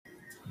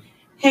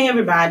Hey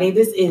everybody,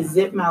 this is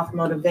Zip Mouth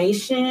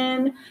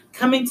Motivation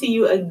coming to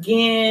you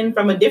again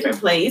from a different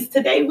place.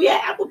 Today we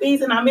at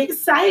Applebee's and I'm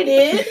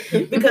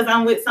excited because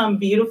I'm with some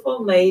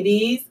beautiful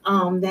ladies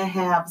that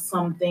have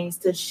some things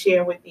to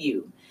share with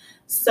you.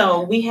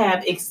 So we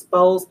have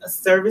Exposed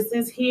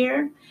Services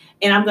here,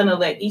 and I'm gonna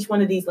let each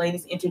one of these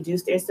ladies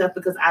introduce themselves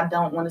because I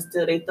don't want to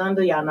steal their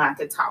thunder. Y'all know I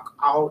could talk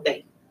all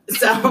day.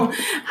 So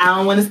I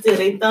don't want to steal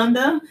their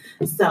thunder.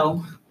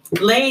 So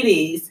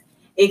ladies,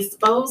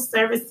 Exposed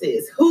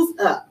Services, who's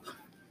up?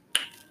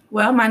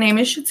 Well, my name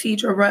is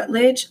Shatidra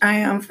Rutledge. I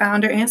am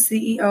founder and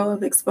CEO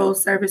of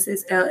Exposed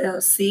Services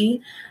LLC.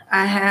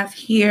 I have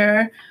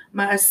here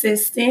my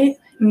assistant,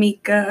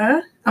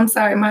 Mika.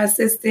 My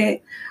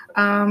assistant,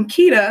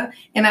 Kita,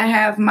 and I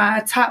have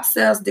my top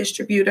sales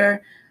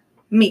distributor,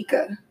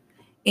 Mika.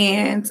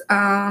 And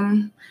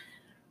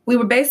we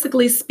were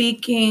basically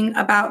speaking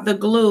about the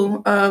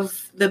glue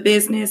of the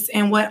business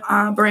and what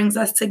brings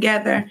us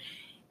together.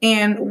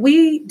 And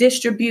we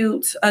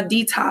distribute a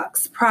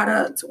detox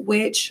product,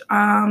 which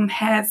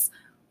has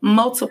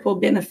multiple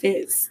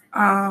benefits,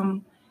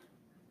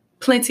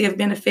 plenty of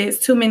benefits,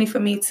 too many for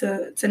me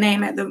to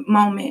name at the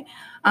moment.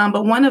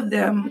 But one of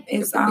them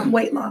is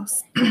weight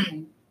loss.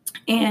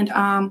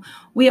 And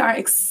we are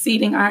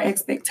exceeding our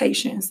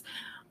expectations.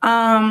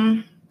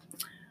 Like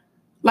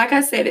I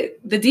said,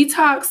 the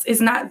detox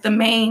is not the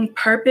main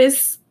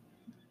purpose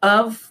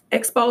of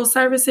Exposed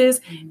Services.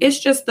 It's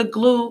just the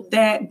glue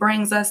that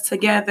brings us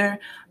together,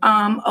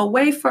 a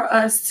way for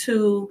us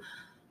to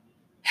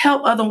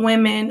help other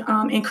women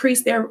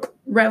increase their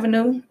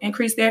revenue,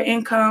 increase their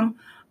income,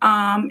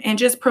 and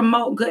just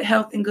promote good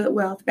health and good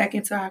wealth back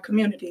into our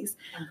communities.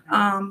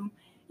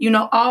 Okay.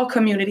 All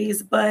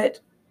communities, but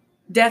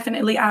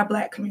definitely our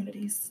Black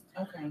communities.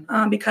 Okay.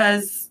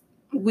 Because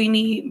we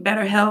need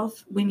better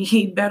health, we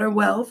need better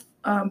wealth,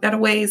 better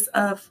ways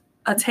of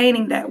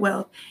attaining that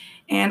wealth,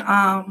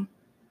 and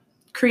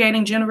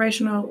creating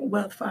generational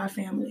wealth for our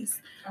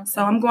families. Okay.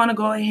 So I'm going to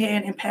go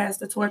ahead and pass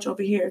the torch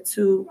over here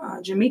to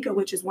Jamaica,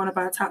 which is one of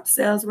our top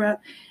sales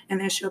rep,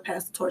 and then she'll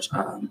pass the torch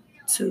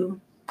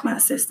to my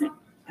assistant.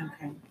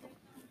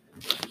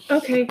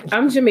 Okay,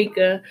 I'm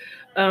Jamaica.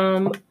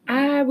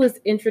 I was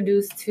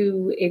introduced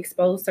to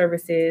Exposed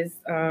Services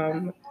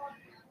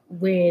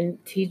when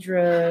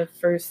Tidra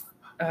first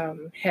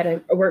had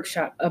a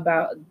workshop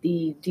about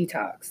the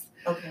detox.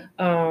 Okay.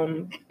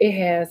 It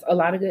has a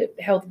lot of good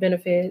health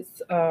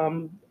benefits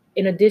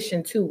in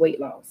addition to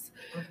weight loss.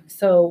 Okay.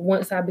 So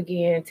once I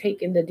began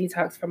taking the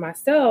detox for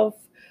myself,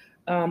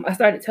 I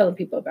started telling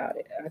people about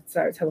it. I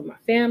started telling my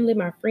family,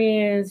 my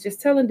friends,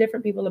 just telling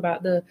different people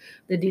about the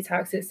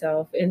detox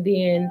itself, and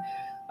then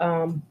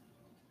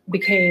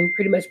became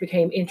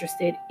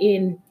interested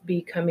in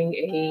becoming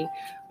a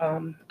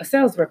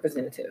sales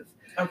representative.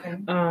 Okay.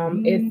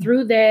 And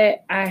through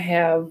that, I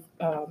have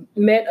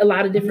met a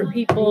lot of different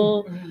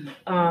people,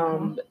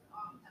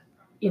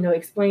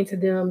 explained to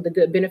them the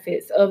good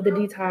benefits of the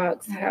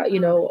detox, how,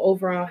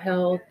 overall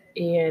health.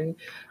 And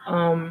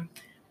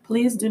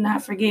please do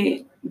not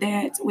forget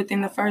that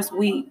within the first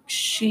week,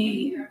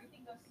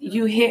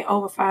 you hit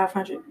over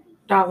 $500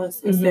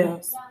 in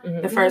sales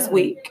the first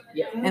week.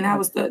 Yeah. And that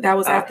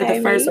was after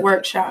the first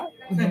workshop.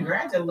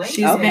 Congratulations.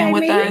 She's been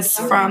with us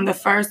from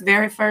the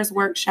very first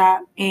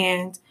workshop,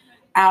 and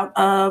out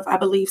of, I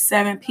believe,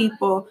 7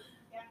 people,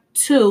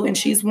 2, and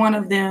she's one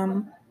of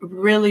them,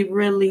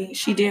 really,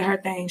 she did her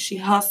thing. She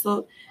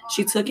hustled.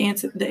 She took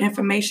into the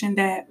information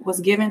that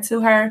was given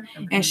to her,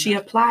 and she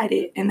applied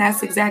it. And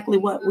that's exactly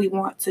what we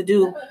want to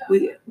do.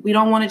 We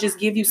don't want to just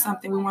give you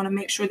something. We want to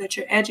make sure that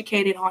you're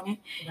educated on it.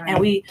 Right. And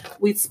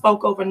we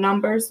spoke over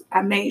numbers.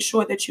 I made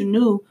sure that you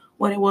knew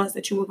what it was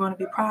that you were going to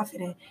be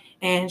profiting.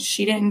 And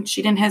she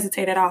didn't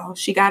hesitate at all.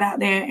 She got out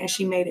there and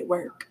she made it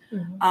work.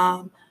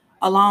 Mm-hmm.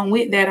 Along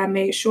with that, I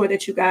made sure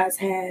that you guys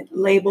had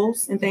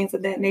labels and things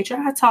of that nature.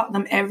 I taught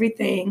them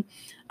everything,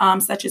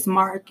 such as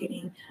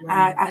marketing.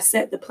 Right. I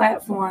set the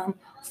platform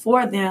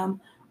for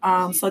them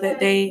so that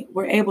they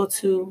were able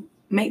to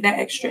make that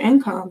extra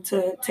income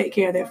to take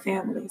care of their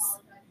families.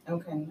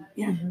 Okay.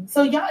 Yeah. Mm-hmm.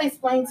 So y'all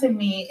explain to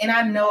me, and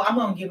I know I'm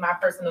going to give my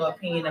personal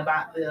opinion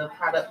about the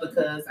product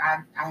because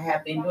I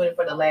have been doing it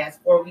for the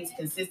last 4 weeks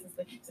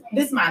consistently.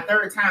 This is my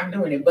 3rd time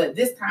doing it, but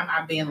this time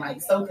I've been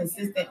so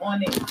consistent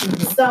on it.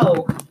 Mm-hmm.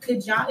 So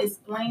could y'all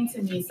explain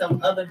to me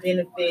some other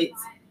benefits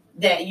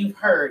that you've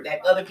heard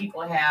that other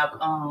people have?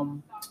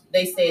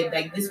 They said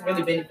this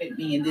really benefit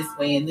me in this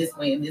way, and this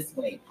way, and this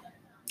way.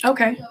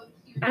 Okay.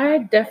 I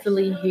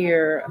definitely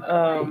hear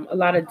a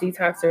lot of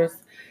detoxers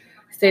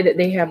say that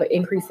they have an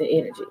increase in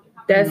energy.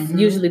 That's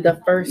usually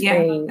the first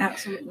thing.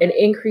 Absolutely. An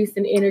increase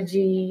in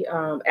energy,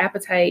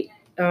 appetite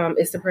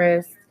is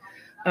suppressed.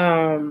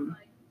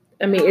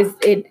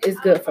 It's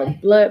good for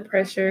blood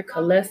pressure,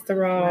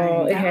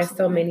 cholesterol. Right. It has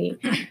so many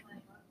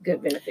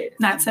good benefits.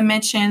 Not to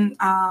mention,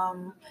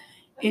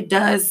 it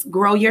does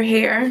grow your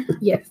hair.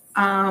 Yes.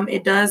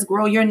 It does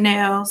grow your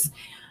nails.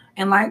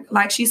 And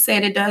like she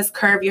said, it does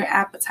curb your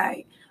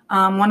appetite.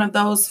 One of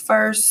those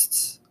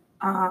first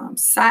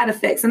side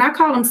effects, and I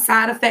call them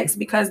side effects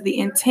because the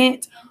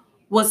intent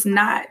was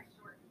not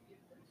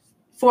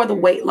for the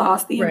weight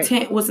loss. The Right.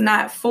 intent was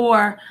not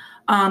for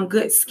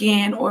good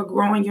skin or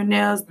growing your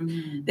nails.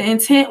 Mhm. The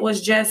intent was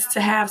just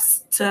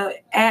to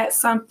add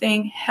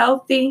something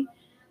healthy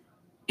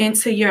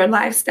into your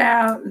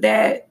lifestyle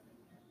that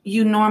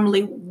you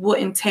normally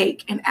wouldn't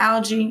take. And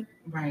algae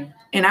Right.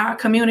 in our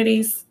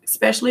communities,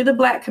 especially the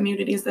Black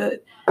communities,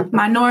 the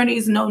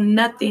minorities know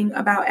nothing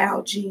about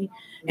algae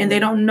and they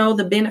don't know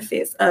the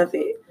benefits of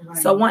it. Right.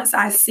 So once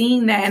I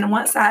seen that, and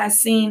once I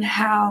seen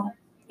how,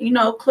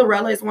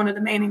 chlorella is one of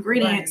the main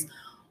ingredients, Right.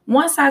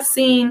 once I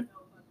seen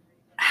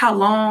how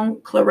long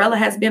chlorella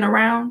has been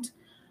around,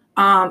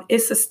 it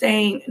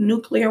sustained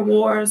nuclear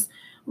wars,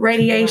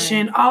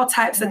 radiation, Right. all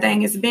types of Right.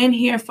 things. It's been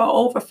here for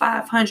over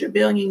 500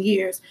 billion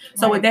years.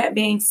 So with Right. that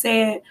being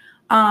said,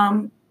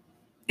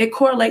 it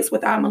correlates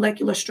with our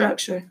molecular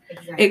structure.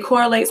 Exactly. It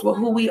correlates with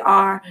who we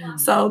are. Mhm.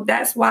 So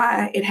that's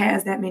why it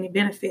has that many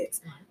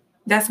benefits.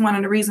 That's one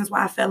of the reasons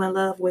why I fell in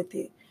love with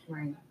it.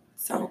 Right.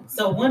 So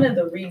one of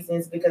the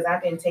reasons, because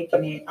I've been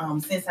taking it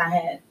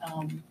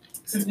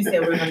since we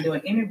said we were going to do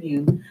an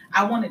interview,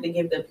 I wanted to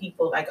give the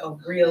people like a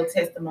real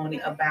testimony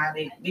about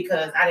it,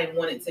 because I didn't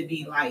want it to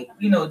be like,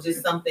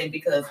 just something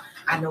because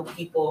I know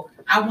people.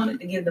 I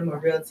wanted to give them a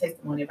real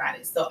testimony about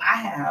it. So I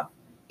have,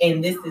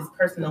 and this is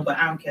personal, but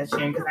I don't care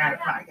sharing because I had a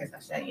podcast, I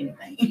share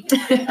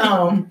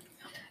anything.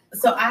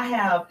 So I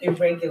have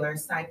irregular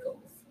cycles.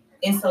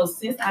 And so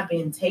since I've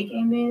been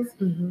taking this,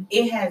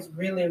 it has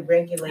really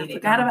regulated I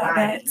forgot my about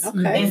body. that.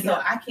 Okay. And so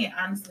I can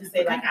honestly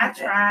say, like, I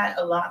tried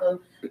a lot of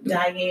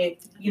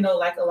diet,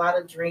 like a lot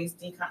of drinks,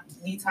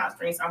 detox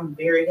drinks. I'm a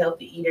very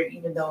healthy eater,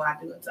 even though I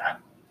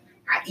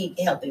eat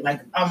healthy,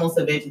 like almost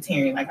a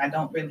vegetarian. Like I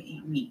don't really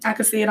eat meat. I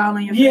could see it all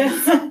in your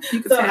face. Yeah.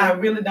 You could So tell. I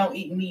really don't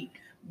eat meat.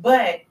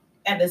 But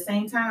at the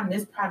same time,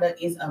 this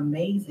product is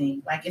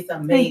amazing. Like it's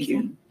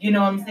amazing. You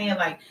know what I'm saying?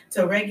 Like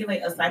to regulate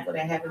a cycle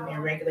that haven't been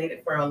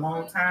regulated for a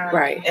long time.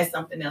 Right. That's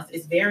something else.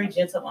 It's very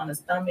gentle on the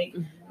stomach.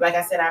 Mhm. Like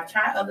I said, I've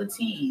tried other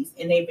teas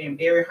and they've been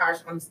very harsh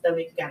on the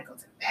stomach. You gotta go to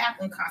the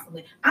bathroom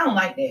constantly. I don't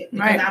like that because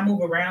Right. I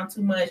move around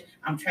too much.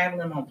 I'm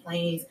traveling on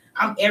planes.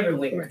 I'm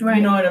everywhere. Right.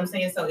 You know what I'm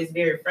saying? So it's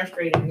very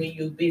frustrating when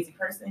you're a busy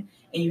person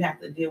and you have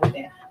to deal with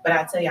that. But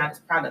I tell y'all, this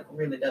product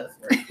really does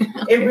work.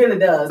 It really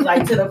does.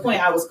 Like to the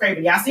point I was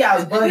craving. Y'all see, I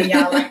was bugging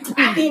y'all. Like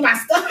I need my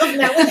stuff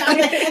now. What y'all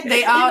doing?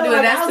 They all do it.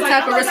 like, That's I was the like,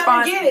 type of I'm gonna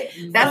response. get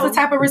it. That's So, the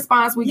type of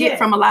response we Yeah. get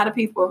from a lot of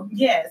people.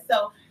 Yeah.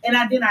 So and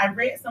I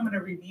read some of the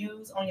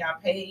reviews on y'all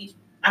page.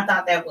 I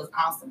thought that was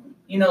awesome.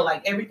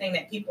 Like everything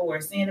that people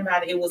were saying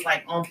about it, it was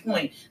like on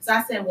point. So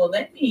I said, well,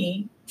 let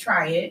me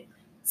try it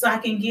so I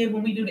can give,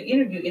 when we do the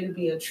interview, it'll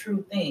be a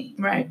true thing.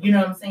 Right. You know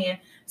what I'm saying?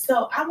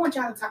 So I want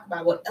y'all to talk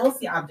about what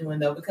else y'all doing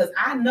though, because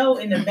I know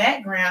in the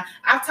background,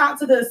 I've talked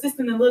to the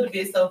assistant a little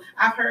bit, so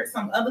I've heard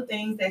some other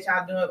things that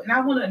y'all doing, and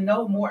I want to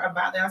know more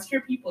about that. I'm sure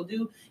people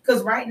do,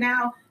 because right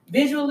now,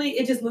 visually,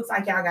 it just looks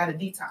like y'all got a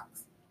detox.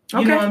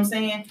 You know what I'm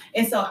saying?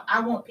 And so I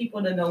want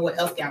people to know what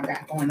else y'all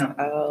got going on.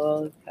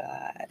 Oh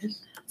God.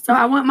 So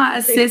I want my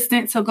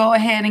assistant to go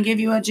ahead and give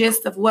you a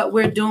gist of what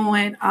we're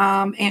doing.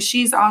 And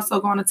she's also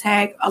going to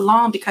tag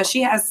along because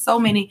she has so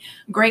many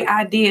great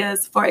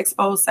ideas for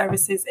Exposed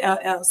Services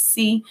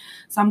LLC.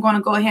 So I'm going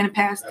to go ahead and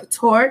pass the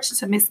torch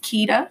to Miss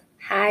Keita.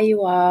 Hi,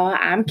 you all.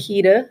 I'm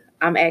Keita.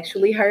 I'm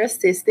actually her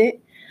assistant.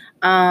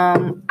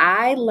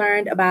 I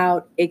learned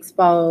about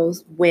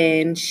Exposed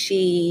when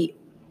she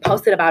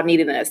posted about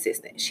needing an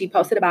assistant. She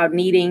posted about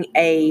needing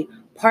a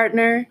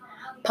partner,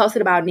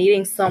 posted about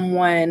needing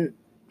someone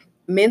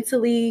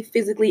mentally,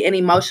 physically, and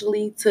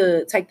emotionally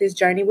to take this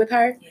journey with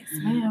her. Yes,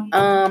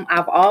 ma'am.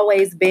 I've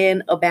always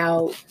been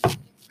about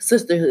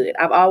sisterhood.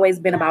 I've always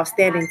been about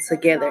standing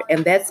together,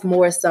 and that's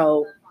more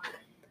so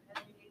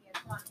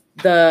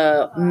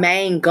the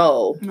main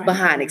goal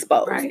behind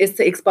Exposed. Right. Is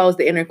to expose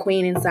the inner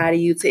queen inside of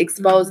you, to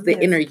expose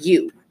the inner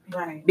you.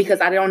 Right.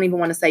 Because I don't even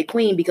want to say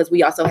queen, because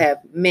we also have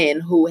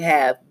men who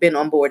have been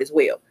on board as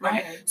well.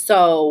 Right.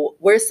 So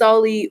we're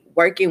solely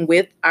working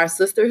with our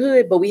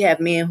sisterhood, but we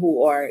have men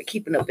who are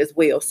keeping up as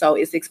well. So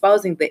it's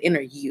exposing the inner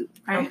you,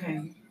 Right.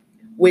 Okay.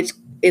 which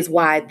is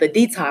why the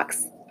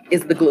detox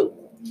is the glue.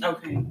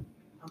 Okay.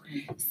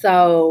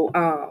 So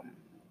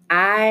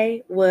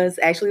I was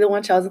actually the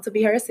one chosen to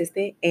be her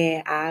assistant,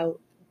 and I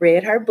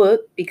read her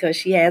book because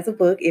she has a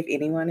book, if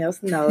anyone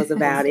else knows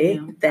about Yes,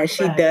 it, ma'am. that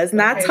she Right. does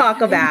not Okay.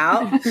 talk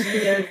about.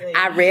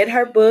 I read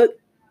her book,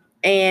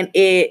 and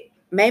it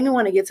made me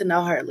want to get to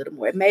know her a little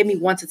more. It made me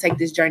want to take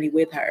this journey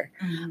with her.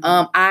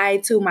 Mhm.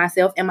 I, too,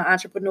 myself, am an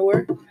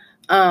entrepreneur.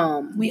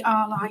 We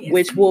all are. Yes.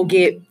 Which we'll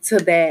get to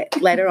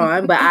that later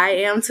on. But I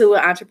am too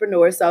an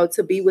entrepreneur. So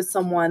to be with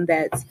someone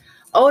that's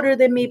older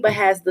than me but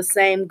has the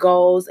same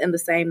goals and the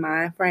same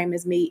mind frame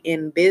as me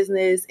in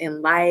business,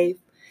 in life,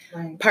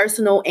 Right.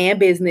 personal and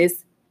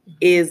business,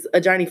 is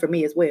a journey for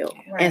me as well.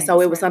 Right. And so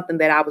it was something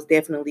that I was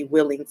definitely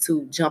willing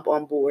to jump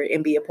on board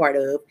and be a part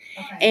of.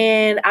 Okay.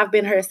 And I've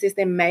been her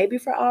assistant maybe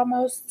for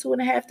almost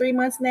 2.5, 3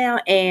 months now.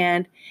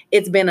 And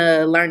it's been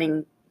a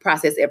learning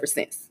process ever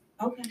since.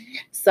 Okay.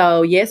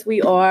 So yes,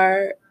 we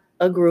are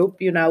a group.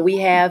 We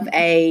have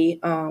a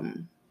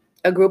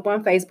group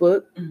on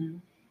Facebook.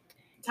 Mhm.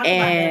 Talk about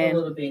that a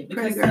little bit,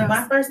 because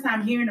my first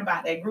time hearing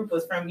about that group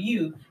was from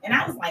you, and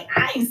I was like,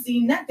 I ain't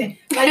seen nothing.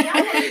 Like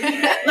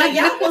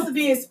y'all supposed to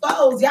be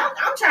exposed.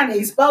 I'm trying to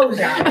expose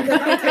y'all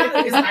because I'm tired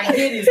of this like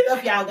hidden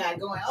stuff y'all got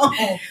going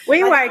on.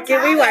 We working.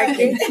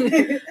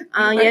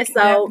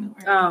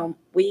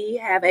 We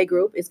have a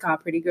group. It's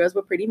called Pretty Girls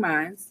with Pretty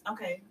Minds.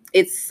 Okay.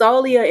 It's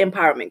solely an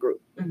empowerment group.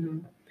 Mm-hmm.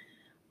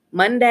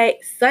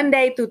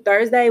 Sunday through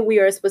Thursday, we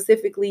are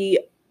specifically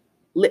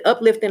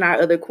uplifting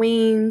our other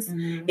queens,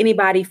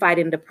 anybody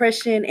fighting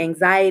depression,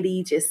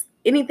 anxiety, just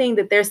anything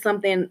that there's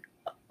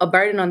a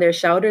burden on their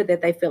shoulder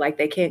that they feel like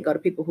they can't go to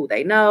people who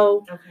they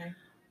know. Okay.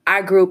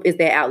 Our group is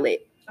their outlet.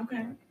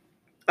 Okay.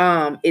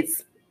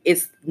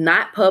 It's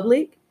not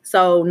public,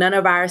 so none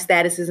of our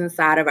statuses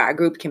inside of our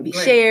group can be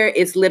shared.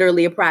 It's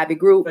literally a private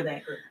group, for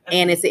that group. Okay.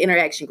 And it's an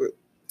interaction group.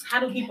 How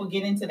do people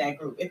get into that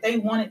group if they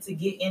wanted to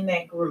get in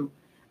that group?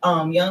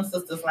 Young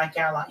sisters like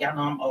y'all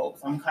know I'm old,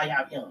 so I'm gonna call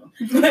y'all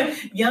young.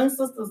 Young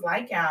sisters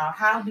like y'all,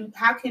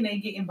 how can they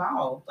get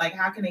involved? Like,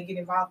 how can they get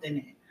involved in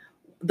it?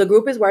 The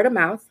group is word of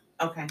mouth.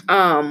 Okay.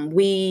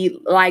 We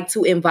like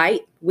to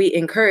invite. We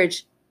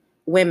encourage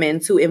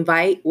women to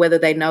invite, whether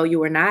they know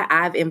you or not.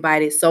 I've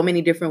invited so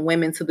many different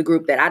women to the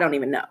group that I don't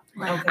even know.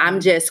 Okay. I'm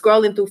just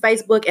scrolling through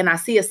Facebook and I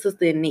see a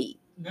sister in need.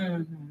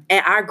 Mm-hmm.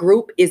 And our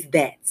group is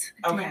that.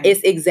 Okay.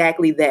 It's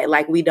exactly that.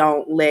 Like, we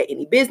don't let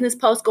any business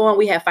posts go on.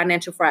 We have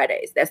Financial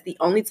Fridays. That's the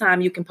only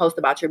time you can post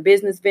about your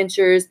business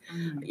ventures,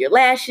 your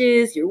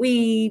lashes, your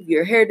weave,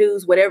 your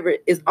hairdos, whatever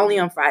is only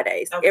on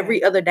Fridays. Okay.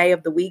 Every other day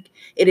of the week,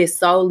 it is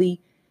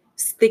solely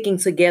sticking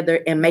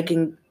together and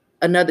making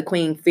another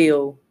queen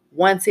feel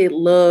wanted,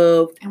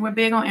 loved. And we're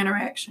big on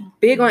interaction.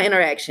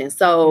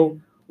 So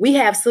we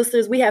have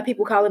sisters, we have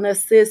people calling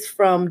us sis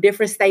from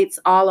different states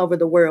all over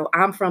the world.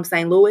 I'm from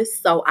St. Louis,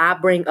 so I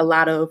bring a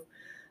lot of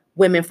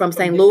women from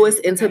St. Louis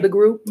into the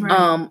group.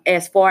 Right.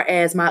 As far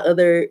as my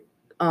other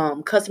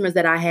customers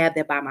that I have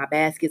that buy my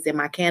baskets and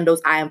my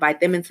candles, I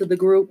invite them into the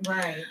group.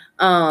 Right.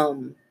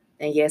 And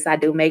yes, I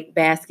do make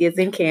baskets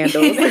and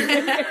candles.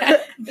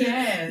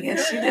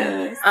 Yes, she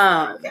does.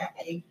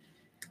 Okay.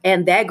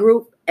 And that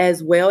group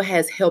as well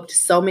has helped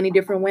so many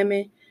different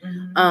women,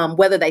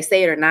 whether they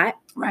say it or not.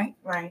 Right.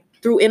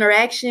 Through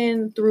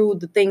interaction, through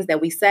the things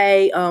that we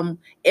say.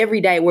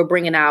 Every day we're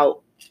bringing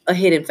out a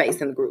hidden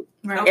face in the group.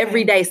 Right.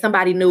 Every day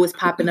somebody new is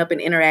popping up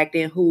and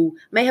interacting who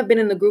may have been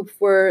in the group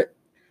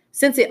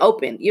since it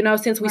opened,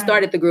 since we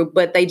started the group,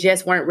 but they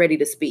just weren't ready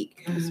to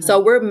speak. Mm-hmm. So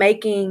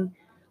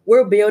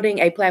we're building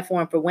a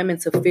platform for women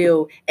to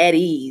feel at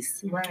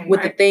ease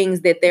with the things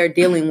that they're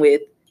dealing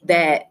with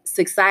that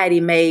society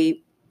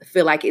may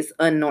feel like it's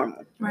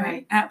unnormal.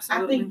 Right.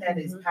 Absolutely. I think that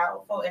is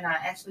powerful, and I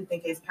actually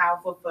think it's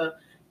powerful for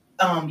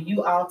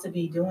you all to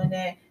be doing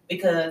that,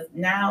 because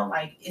now,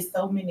 like, it's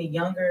so many the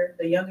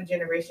younger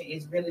generation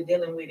is really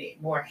dealing with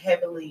it more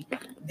heavily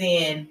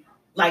than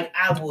like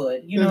I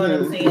would, you know what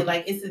I'm saying?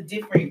 Like, it's a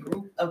different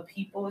group of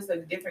people. It's a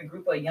different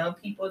group of young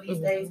people these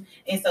days.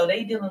 And so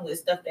they dealing with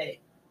stuff that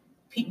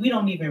we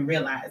don't even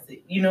realize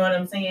it. You know what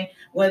I'm saying?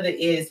 Whether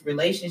it's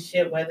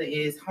relationship, whether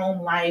it's home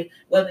life,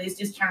 whether it's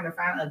just trying to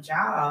find a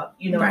job,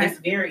 it's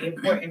very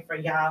important for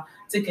y'all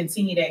to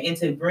continue that and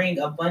to bring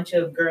a bunch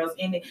of girls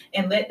in it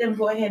and let them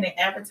go ahead and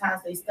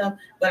advertise their stuff.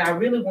 But I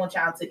really want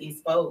y'all to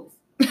expose.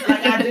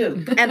 Like, I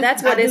do. And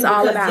that's what it's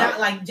all about.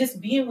 Like, just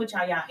being with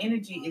y'all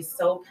energy is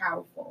so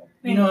powerful.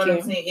 You know what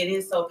I'm saying? It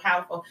is so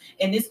powerful.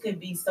 And this could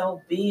be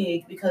so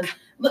big because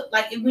look,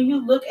 like, when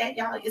you look at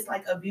y'all, it's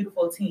like a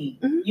beautiful team.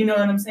 You know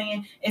what I'm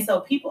saying? And so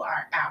people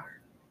are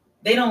outer.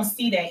 They don't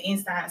see that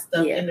inside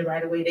stuff in the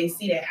right way. They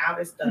see that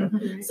outer stuff.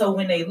 So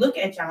when they look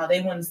at y'all,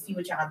 they want to see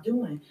what y'all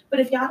doing. But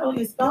if y'all don't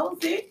expose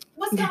it,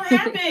 what's going to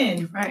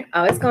happen? Right.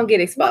 Oh, it's going to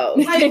get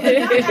exposed. Like, y'all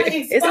gotta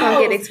expose. It's going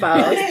to get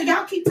exposed. Okay,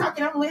 y'all keep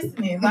talking. I'm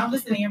listening. I'm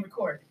listening and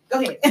recording.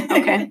 Go ahead.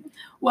 Okay.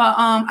 Well,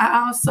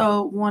 I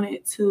also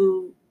wanted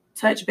to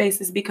touch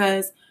bases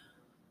because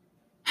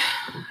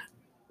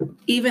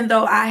even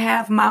though I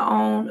have my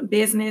own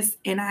business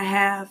and I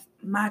have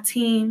my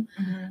team,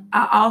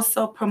 I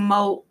also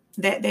promote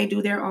that they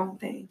do their own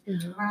thing.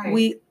 Right.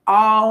 We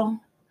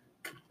all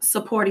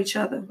support each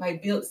other.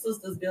 Like,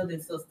 sisters building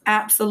sisters.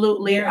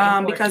 Absolutely.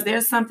 Because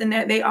there's something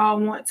that they all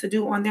want to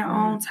do on their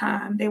own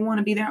time. They want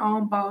to be their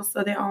own boss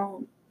of their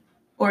own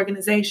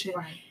organization.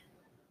 Right.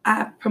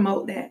 I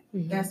promote that.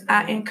 That's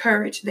I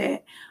encourage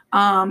that.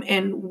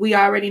 And we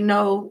already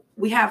know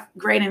we have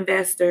great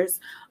investors.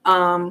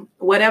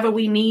 Whatever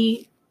we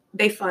need,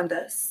 they fund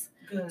us.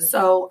 good.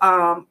 So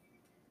I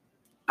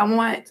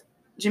want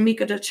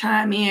Jamaica to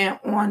chime in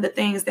on the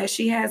things that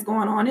she has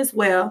going on as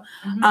well.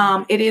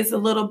 It is a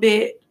little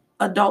bit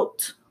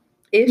adult.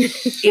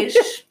 Ish.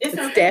 It's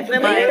definitely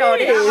But adult.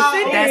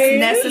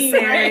 that's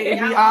necessary.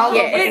 We all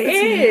Yeah, it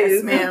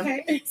is. Yes, ma'am.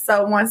 Okay.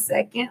 So 1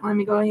 second. Let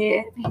me go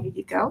ahead. Here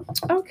you go.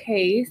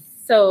 Okay,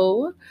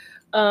 so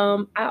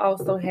I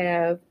also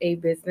have a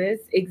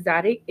business,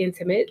 Exotic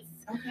Intimates.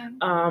 Okay.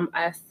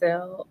 I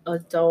sell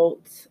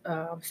adult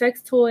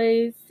sex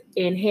toys,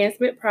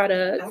 enhancement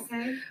products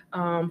Okay.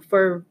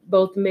 for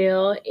both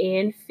male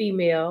and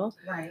female.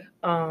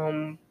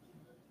 Right.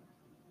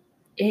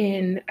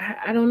 And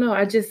I don't know.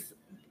 I just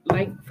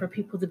like for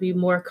people to be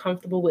more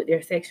comfortable with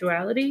their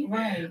sexuality.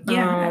 Right.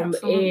 Yeah,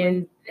 absolutely.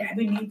 And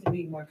we need to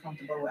be more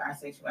comfortable with our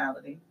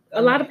sexuality.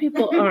 A lot of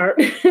people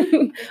aren't.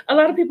 A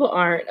lot of people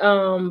aren't.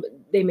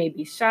 They may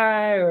be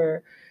shy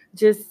or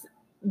just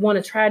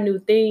want to try new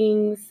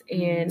things.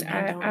 And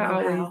I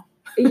always,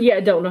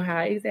 don't know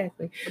how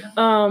exactly.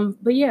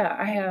 But yeah,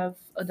 I have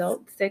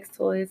adult sex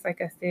toys,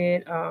 like I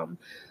said,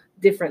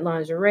 different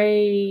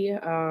lingerie,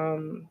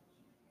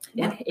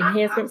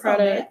 enhancement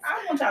products.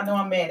 I want y'all to know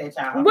I'm mad at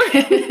y'all.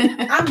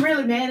 I'm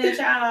really mad at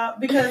y'all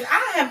because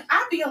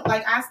I feel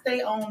like I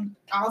stay on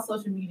all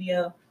social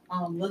media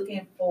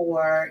looking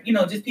for,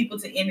 just people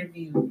to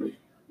interview.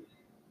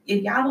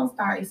 If y'all don't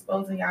start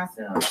exposing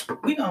yourselves,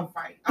 we gonna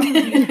fight. I'm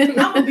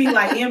gonna be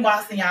like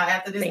inboxing y'all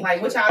after this,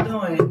 like, what y'all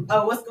doing?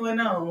 Oh, what's going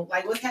on?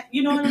 Like,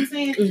 you know what I'm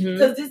saying?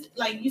 Because this,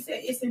 like you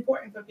said, it's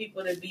important for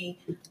people to be.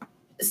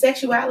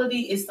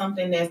 Sexuality is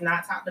something that's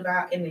not talked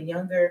about in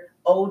the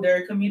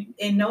older community.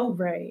 And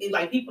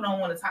like people don't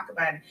want to talk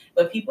about it,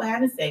 but people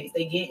having sex,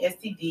 they get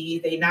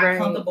STDs, they not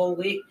comfortable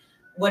with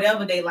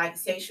whatever they like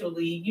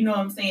sexually. You know what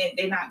I'm saying?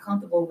 They're not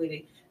comfortable with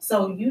it.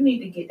 So you need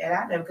to get that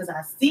out there because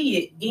I see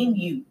it in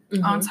you.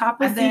 On top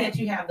of I see that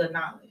you have the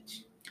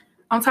knowledge.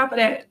 On top of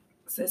that,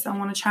 sis, I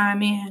want to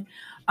chime in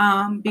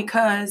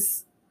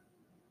because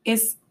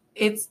it's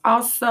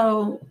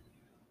also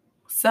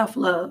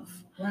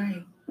self-love.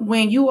 Right.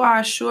 When you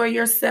are sure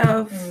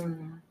yourself,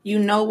 you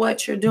know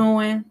what you're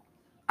doing,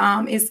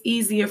 it's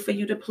easier for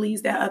you to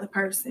please that other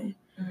person.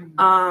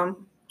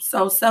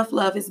 So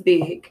self-love is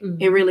big.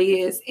 It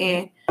really is.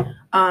 And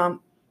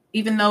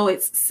even though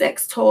it's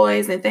sex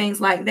toys and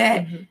things like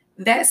that,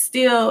 that's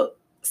still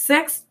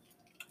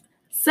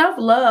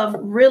self-love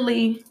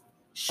really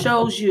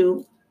shows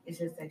you. It's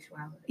your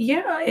sexuality.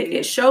 Yeah,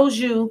 it shows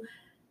you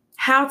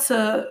how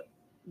to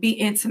be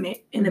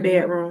intimate in the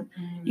bedroom.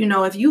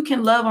 If you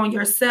can love on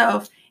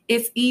yourself,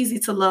 it's easy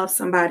to love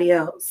somebody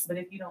else. But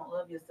if you don't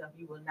love yourself,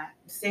 you will not.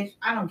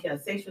 I don't care,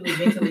 sexually,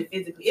 mentally,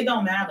 physically. It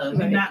don't matter. Right.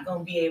 You're not going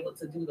to be able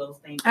to do those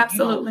things.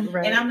 Absolutely.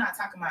 Right. And I'm not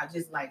talking about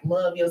just like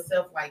love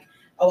yourself, like,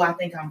 oh, I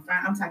think I'm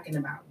fine. I'm talking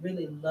about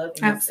really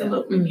loving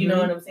Absolutely. yourself. You know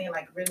what I'm saying?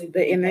 Like really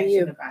the inner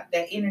you. About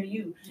that inner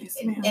you. Yes,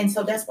 and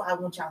so that's why I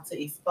want y'all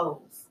to expose.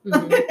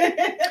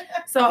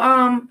 So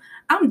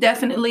I'm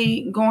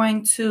definitely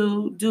going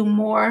to do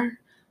more.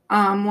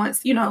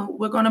 Once,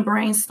 we're going to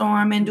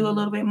brainstorm and do a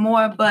little bit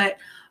more, but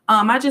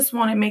I just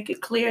want to make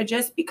it clear,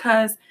 just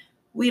because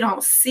we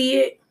don't see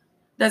it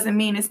doesn't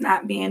mean it's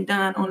not being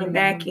done on the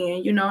back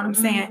end. You know what I'm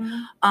saying?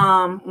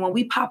 When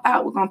we pop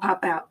out, we're going to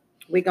pop out.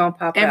 We're going to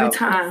pop every out.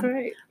 time.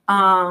 Right.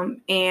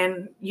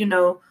 And,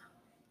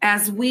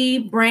 as we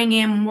bring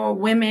in more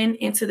women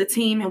into the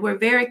team, and we're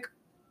very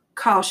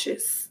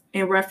cautious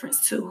in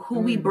reference to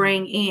who we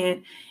bring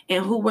in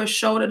and who we're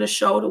shoulder to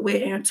shoulder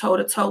with and toe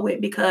to toe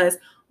with, because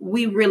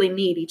we really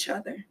need each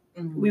other.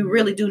 We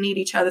really do need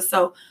each other.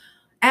 So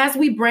as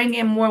we bring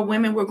in more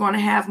women, we're going to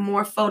have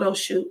more photo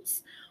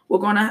shoots. We're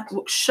going to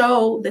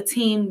show the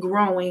team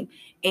growing.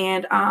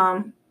 And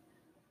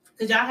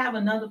because y'all have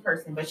another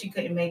person, but she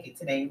couldn't make it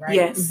today, right?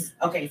 Yes.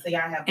 Okay, so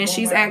y'all have. And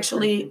she's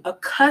actually a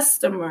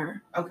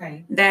customer.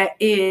 Okay. That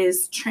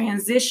is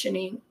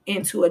transitioning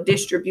into a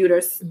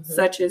distributor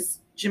such as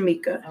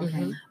Jamaica.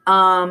 Okay.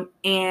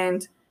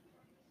 And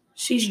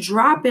she's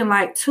dropping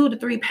like 2 to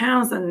 3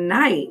 pounds a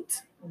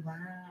night. Wow.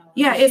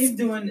 Yeah, she's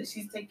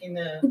taking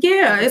the.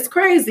 Yeah, it's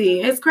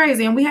crazy. It's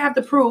crazy, and we have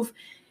the proof.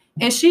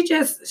 And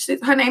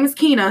her name is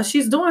Keena.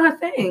 She's doing her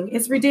thing.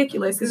 It's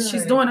ridiculous.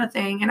 She's doing her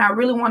thing, and I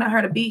really wanted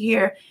her to be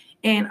here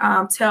and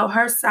tell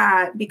her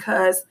side,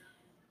 because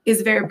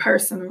it's very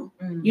personal.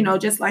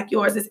 Just like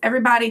yours. It's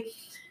everybody.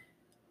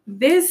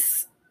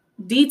 This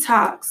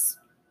detox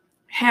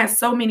has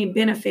so many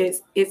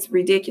benefits. It's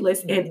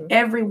ridiculous. And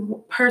every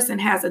person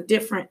has a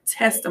different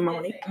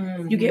testimony.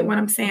 You get what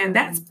I'm saying?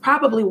 That's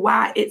probably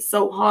why it's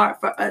so hard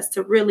for us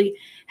to really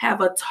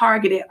have a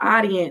targeted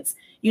audience,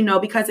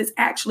 because it's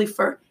actually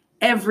for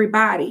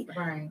everybody.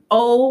 Right.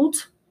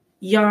 Old,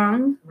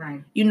 young,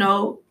 right.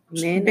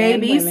 Men,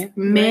 babies,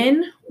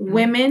 men,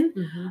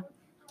 women,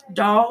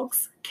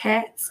 dogs,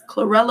 cats.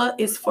 Chlorella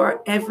is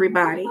for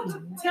everybody.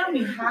 Tell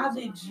me,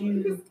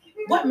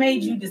 what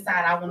made you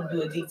decide I want to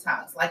do a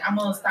detox? Like, I'm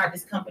going to start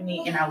this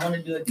company and I want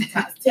to do a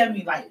detox. Tell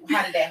me, like,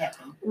 how did that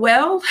happen?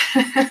 Well,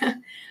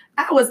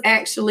 I was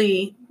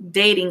actually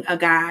dating a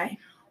guy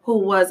who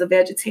was a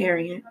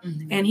vegetarian,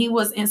 and he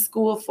was in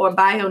school for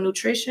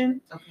bionutrition.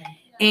 Okay.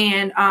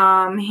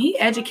 And he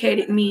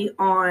educated me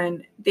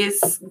on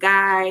this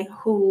guy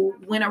who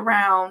went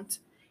around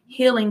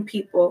healing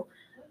people,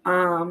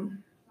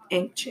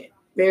 ancient,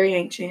 very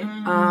ancient.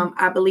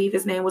 I believe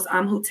his name was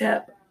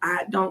Amhotep.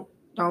 I don't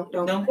quote you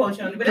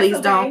on it, but please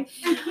okay.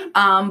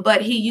 Don't.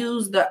 But he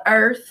used the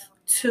earth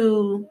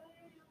to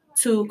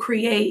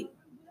create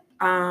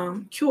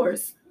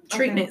cures,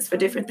 treatments for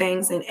different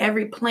things. And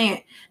every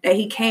plant that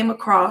he came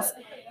across,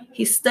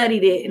 he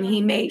studied it, and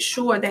he made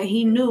sure that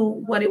he knew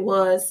what it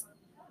was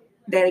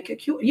that it could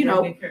cure.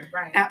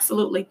 Right.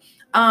 Absolutely.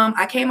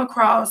 I came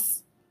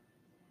across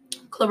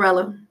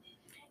chlorella,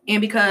 And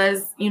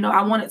because, you know,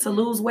 I wanted to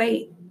lose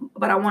weight,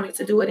 but I wanted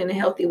to do it in a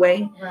healthy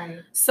way. Right.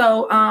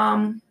 So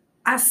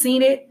I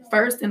seen it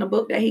first in a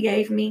book that he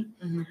gave me.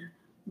 Mm-hmm.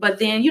 But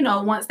then, you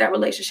know, once that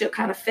relationship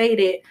kind of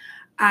faded,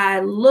 I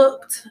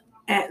looked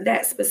at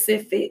that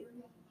specific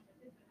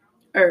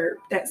herb,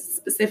 that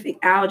specific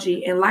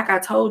algae. And like I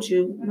told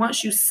you,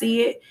 once you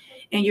see it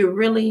and you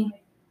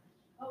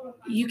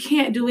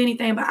can't do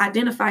anything but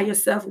identify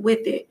yourself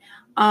with it.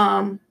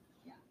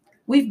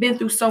 We've been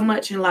through so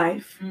much in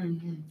life.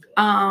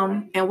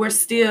 Mm-hmm. And we're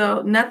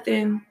still,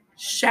 nothing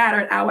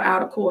shattered our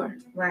outer core.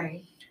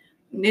 Right.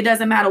 It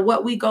doesn't matter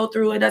what we go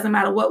through. It doesn't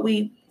matter what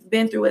we've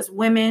been through as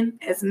women,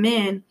 as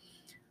men.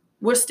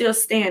 We're still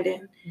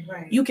standing.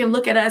 Right. You can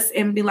look at us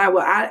and be like,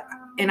 well,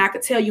 I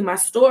could tell you my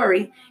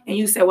story. And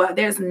you say, well,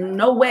 there's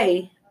no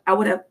way I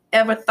would have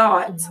ever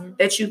thought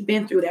that you've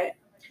been through that.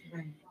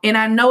 Right. And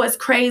I know it's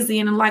crazy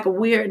and in like a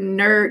weird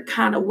nerd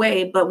kind of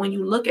way. But when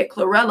you look at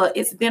chlorella,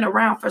 it's been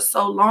around for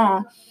so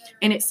long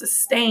and it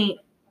sustained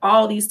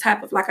all these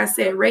type of, like I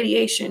said,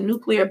 radiation,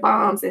 nuclear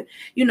bombs. And,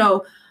 you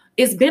know,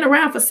 it's been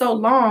around for so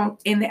long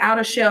and the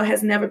outer shell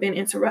has never been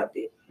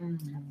interrupted.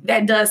 Mm-hmm.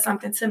 That does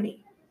something to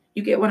me.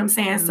 You get what I'm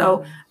saying? Mm-hmm.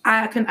 So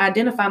I can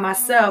identify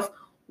myself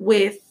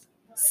with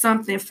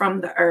something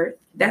from the earth.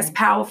 That's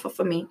powerful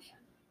for me.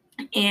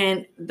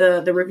 And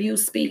the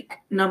reviews speak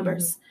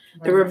numbers.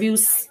 Mm-hmm. The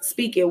reviews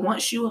speak it.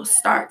 Once you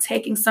start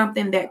taking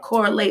something that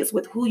correlates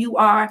with who you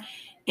are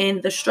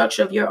and the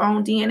structure of your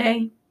own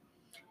DNA,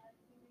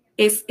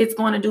 it's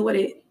going to do what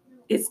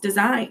it's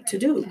designed to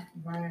do.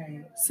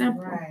 Right.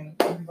 Simple. Right.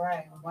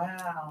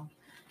 Wow.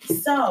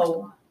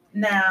 So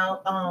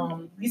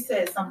now, you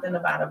said something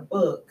about a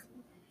book.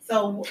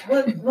 So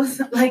what's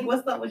up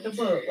with the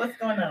book? What's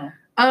going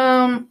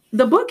on?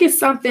 The book is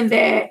something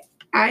that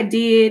I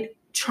did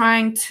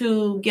trying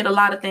to get a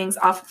lot of things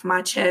off of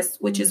my chest,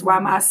 which is why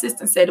my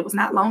assistant said it was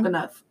not long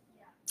enough.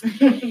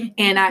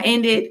 And I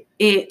ended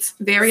it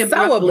very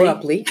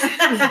abruptly.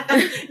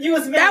 You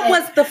was mad. That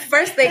was the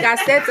first thing I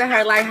said to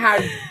her, like, how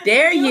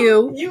dare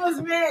you? You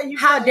was mad.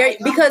 How dare you?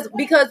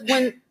 Because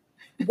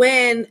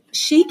when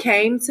she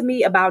came to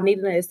me about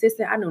needing an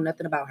assistant, I knew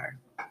nothing about her.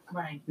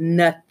 Right.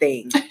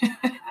 Nothing.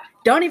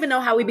 Don't even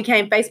know how we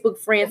became Facebook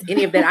friends,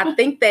 any of that. I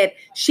think that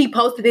she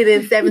posted it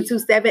in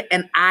 727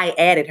 and I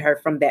added her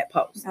from that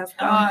post. That's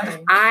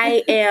fine.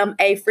 I am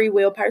a free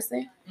will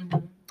person.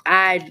 Mm-hmm.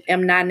 I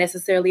am not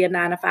necessarily a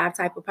 9-to-5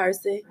 type of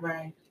person.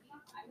 Right.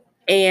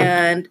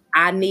 And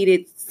I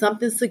needed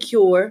something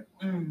secure,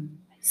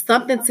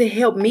 something to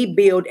help me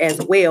build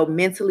as well,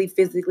 mentally,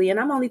 physically. And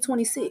I'm only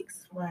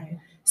 26. Right.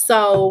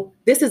 So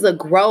this is a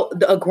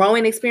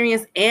growing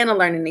experience and a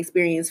learning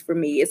experience for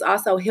me. It's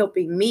also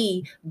helping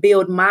me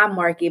build my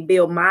market,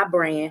 build my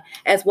brand,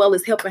 as well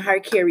as helping her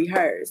carry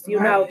hers, you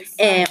know,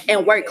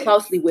 and work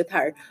closely with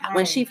her. Right.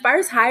 When she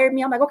first hired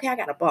me, I'm like, okay, I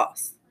got a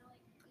boss.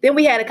 Then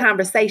we had a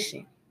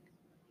conversation.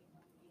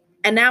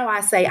 And now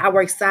I say I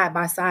work side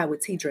by side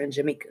with Tidra and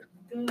Jamaica.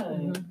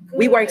 Good.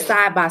 We work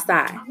side by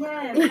side.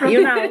 Yes.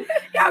 You know,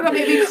 y'all gonna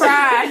make me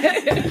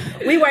cry.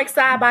 We work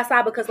side by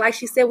side because, like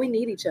she said, we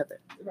need each other.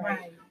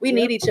 Right. We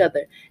need each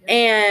other.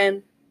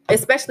 And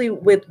especially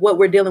with what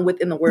we're dealing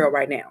with in the world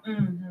right now.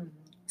 Mm-hmm.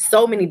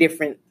 So many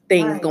different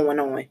things going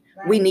on. Right.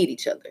 We need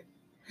each other.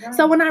 Right.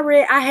 So when I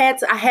read, I had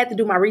to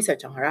do my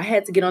research on her. I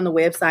had to get on the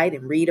website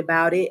and read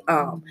about it.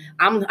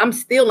 I'm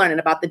still learning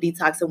about the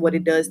detox and what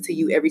it does to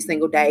you every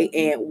single day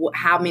and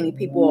how many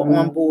people are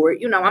on board.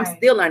 You know, I'm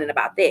still learning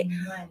about that.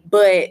 Right.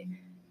 But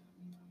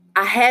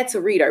I had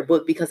to read her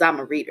book because I'm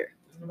a reader.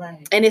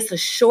 Right. And it's a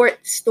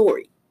short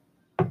story.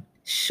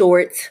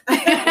 Short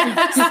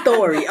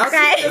story,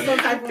 okay?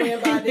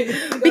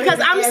 Because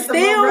I'm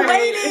still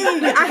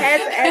waiting. I had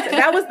to answer.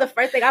 That was the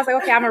first thing. I was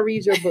like, okay, I'm gonna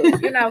read your book,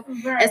 you know.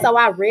 Right. And so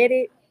I read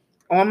it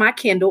on my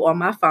Kindle, on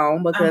my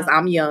phone, because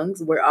I'm young.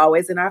 So we're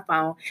always in our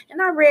phone.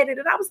 And I read it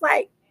and I was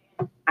like,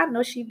 I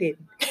know she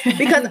didn't.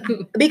 Because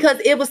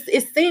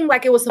it seemed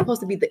like it was supposed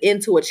to be the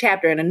end to a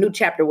chapter and a new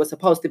chapter was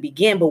supposed to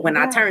begin. But when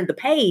I turned the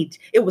page,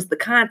 it was the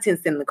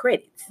contents and the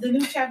credits. The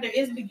new chapter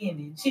is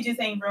beginning. She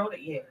just ain't wrote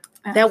it yet.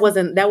 That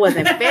wasn't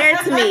fair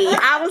to me.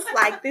 I was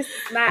like, this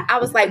is not, I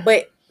was like,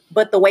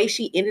 but the way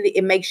she ended it,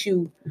 it makes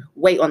you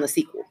wait on the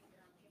sequel.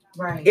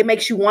 Right. It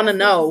makes you want to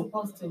know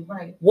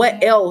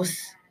what else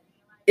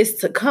is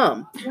to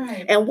come.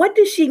 Right. And what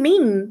does she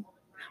mean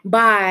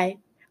by,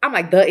 I'm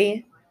like, the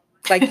end?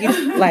 Like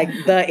you, like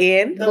the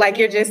end? Like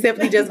you're just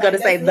simply just going to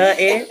say the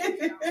end?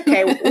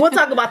 Okay, we'll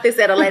talk about this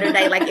at a later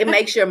date. Like it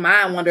makes your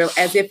mind wonder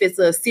as if it's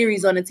a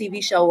series on a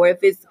TV show or if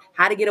it's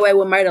How to Get Away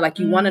with Murder. Like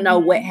you want to know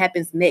what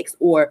happens next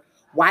or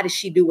why did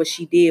she do what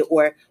she did?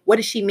 Or what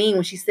does she mean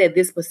when she said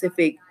this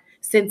specific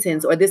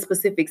sentence or this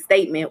specific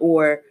statement?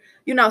 Or,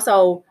 you know,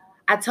 so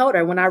I told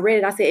her when I read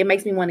it, I said, it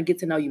makes me want to get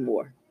to know you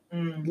more.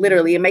 Mm-hmm.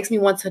 Literally, it makes me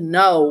want to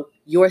know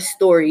your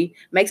story,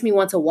 makes me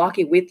want to walk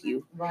it with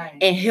you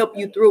and help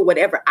you through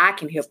whatever I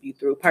can help you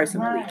through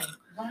personally.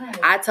 Right.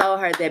 I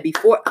told her that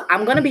before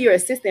I'm going to be your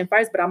assistant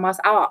first, but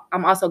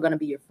I'm also going to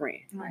be your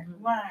friend.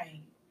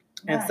 Right.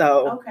 And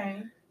so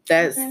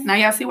That's Now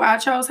y'all see why I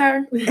chose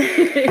her?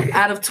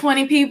 Out of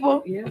 20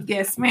 people? Yeah.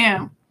 Yes,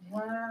 ma'am.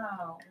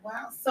 Wow.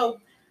 So,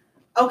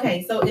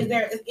 okay. So, is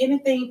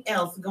anything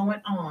else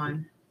going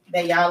on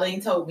that y'all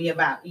ain't told me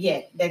about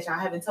yet? That y'all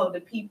haven't told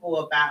the people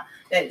about?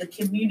 That the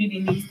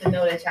community needs to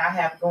know that y'all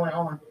have going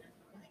on?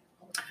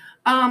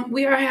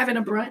 We are having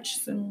a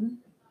brunch soon.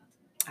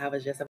 I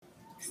was just a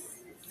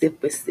sip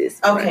with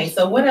sis. Okay.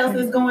 So, what else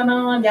is going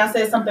on? Y'all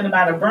said something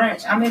about a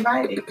brunch. I'm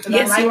invited. 'Cause I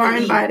Yes, like you to are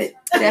eat. invited.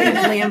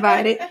 Definitely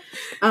invited.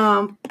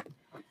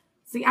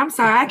 See, I'm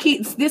sorry.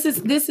 This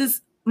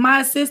is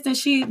my assistant.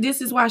 This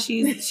is why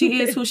she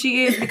is who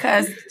she is,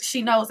 because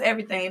she knows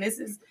everything.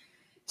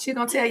 She's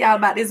gonna tell y'all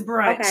about this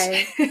brunch.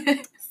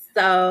 Okay.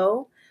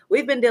 So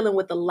we've been dealing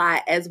with a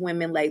lot as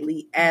women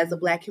lately, as a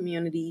Black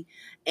community,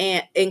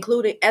 and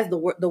including as the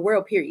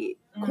world period.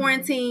 Mhm.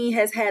 Quarantine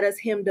has had us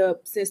hemmed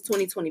up since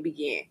 2020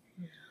 began.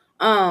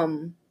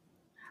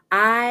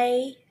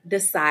 I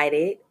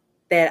decided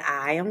that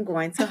I am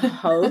going to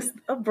host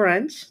a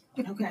brunch.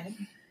 Okay.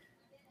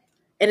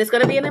 And it's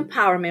going to be an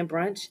empowerment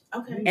brunch.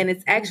 Okay. And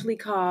it's actually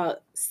called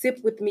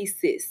Sip With Me,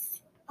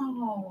 Sis.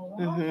 Oh,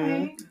 okay.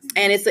 Mm-hmm.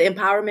 And it's an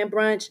empowerment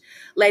brunch.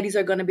 Ladies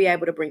are going to be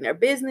able to bring their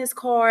business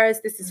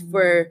cards. This is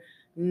for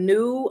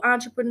new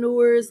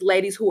entrepreneurs,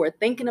 ladies who are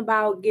thinking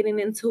about getting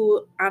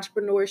into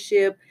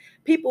entrepreneurship,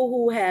 people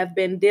who have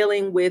been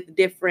dealing with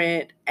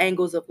different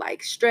angles of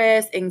like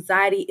stress,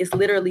 anxiety. It's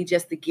literally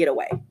just a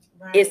getaway.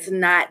 Right. It's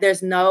not,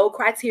 there's no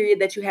criteria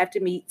that you have to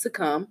meet to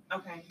come.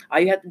 Okay. All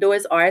you have to do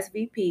is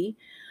RSVP.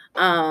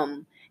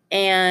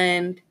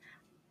 And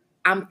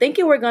I'm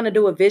thinking we're going to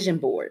do a vision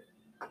board.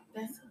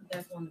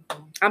 That's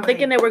wonderful. I'm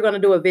thinking that we're going to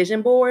do a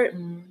vision board,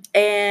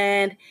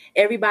 and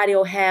everybody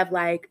will have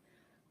like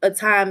a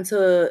time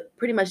to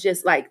pretty much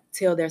just like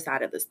tell their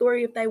side of the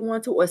story if they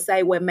want to, or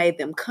say what made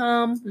them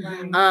come.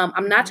 Right.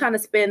 I'm not trying to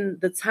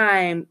spend the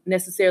time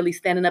necessarily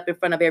standing up in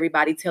front of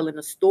everybody telling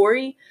a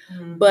story,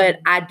 but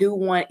I do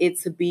want it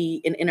to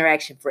be an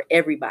interaction for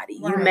everybody.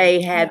 Right. You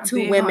may have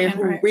two women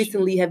who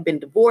recently have been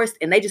divorced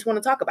and they just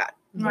want to talk about it.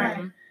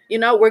 Right. You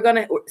know, we're going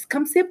to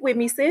come sip with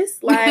me,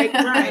 sis. Like,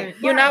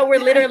 you know, we're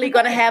literally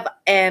going to have,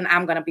 and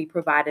I'm going to be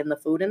providing the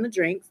food and the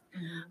drinks.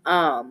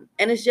 And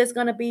it's just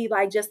going to be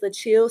like just a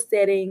chill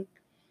setting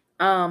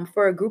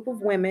for a group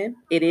of women.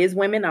 It is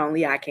women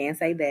only. I can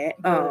say that.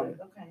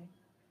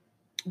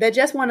 That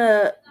just want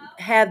to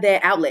have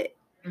that outlet.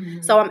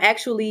 So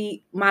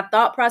my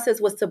thought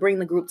process was to bring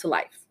the group to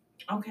life.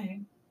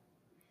 Okay.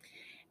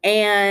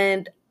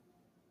 And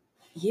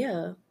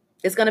yeah,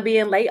 it's going to be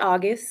in late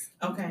August.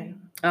 Okay.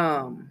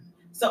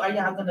 So are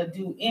y'all gonna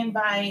do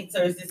invites,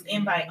 or is this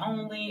invite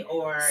only,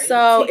 or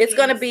so it's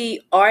gonna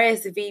be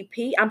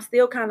RSVP? I'm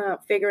still kind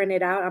of figuring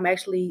it out. I'm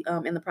actually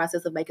in the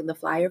process of making the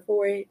flyer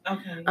for it.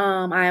 Okay.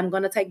 I am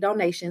gonna take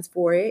donations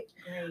for it.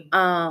 Great.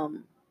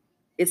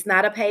 It's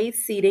not a paid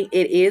seating.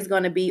 It is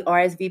gonna be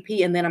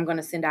RSVP, and then I'm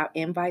gonna send out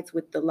invites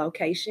with the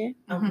location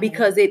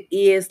because it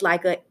is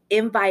like a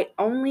invite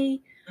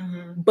only,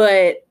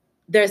 but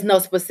there's no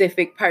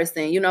specific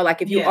person, you know,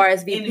 like if you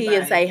RSVP anybody.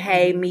 And say,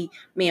 hey, me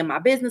and my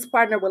business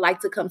partner would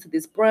like to come to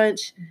this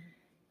brunch,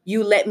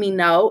 you let me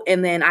know.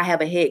 And then I have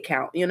a head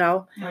count, you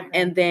know,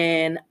 and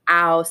then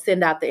I'll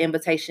send out the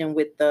invitation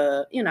with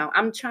the, you know,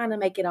 I'm trying to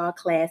make it all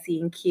classy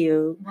and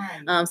cute.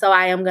 Right. So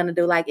I am going to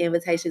do like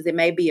invitations. It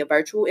may be a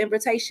virtual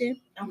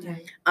invitation.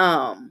 Okay.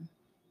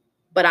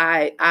 But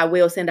I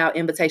will send out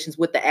invitations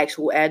with the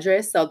actual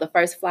address. So the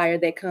first flyer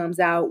that comes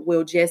out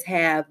will just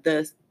have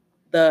the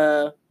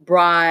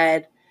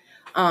broad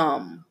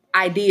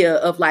idea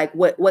of like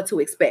what to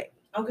expect.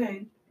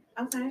 Okay.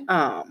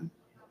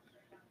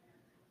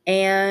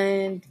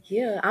 And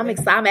yeah,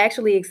 I'm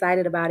actually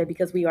excited about it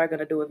because we are going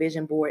to do a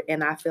vision board,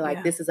 and I feel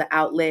like this is an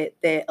outlet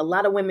that a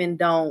lot of women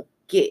don't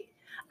get.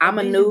 I'm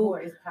a new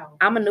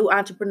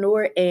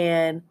entrepreneur,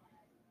 and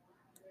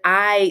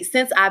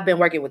since I've been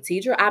working with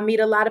Tidra, I meet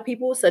a lot of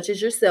people such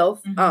as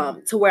yourself,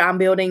 to where I'm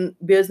building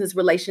business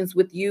relations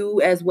with you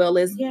as well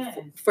as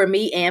for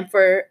me and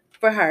for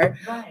her.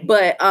 Right.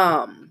 But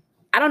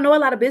I don't know a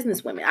lot of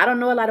business women. I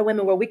don't know a lot of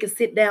women where we can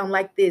sit down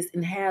like this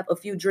and have a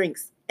few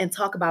drinks and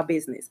talk about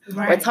business,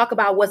 or talk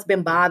about what's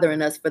been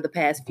bothering us for the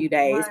past few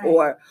days,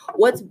 or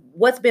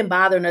what's been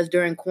bothering us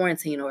during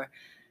quarantine,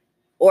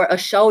 or a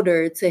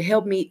shoulder to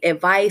help me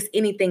advise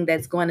anything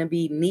that's going to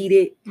be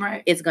needed.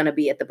 Right. It's going to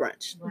be at the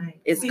brunch. Right.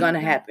 It's going to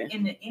happen.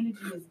 And the energy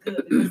is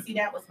good because see,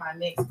 that was my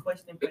next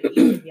question for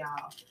each of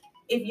y'all.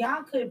 If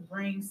y'all could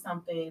bring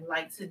something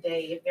like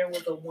today, if there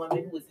was a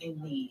woman who was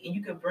in need and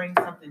you could bring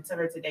something to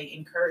her today,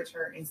 encourage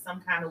her in some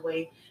kind of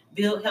way,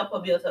 help her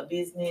build her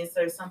business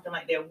or something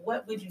like that,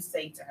 what would you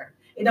say to her?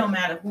 It don't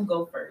matter who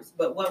go first,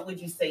 but what would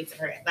you say to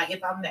her? Like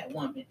if I'm that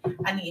woman,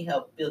 I need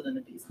help building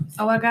a business.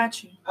 Oh, I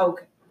got you.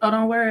 Okay. Oh,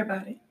 don't worry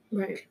about it.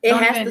 Right.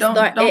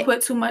 Don't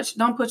put too much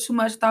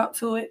thought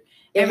to it.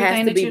 It has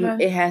Everything to that be. you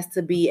do. It has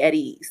to be at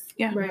ease.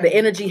 Yeah. Right. The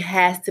energy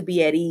has to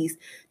be at ease.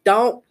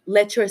 Don't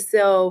let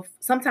yourself.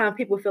 Sometimes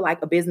people feel like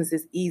a business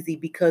is easy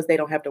because they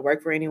don't have to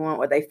work for anyone,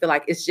 or they feel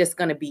like it's just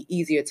going to be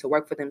easier to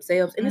work for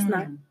themselves, and it's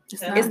not.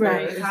 It's It's not.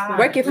 Right. It's hard.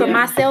 Working for Yeah.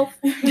 myself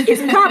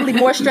is probably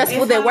more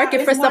stressful It's than hard.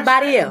 working for It's more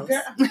somebody stress-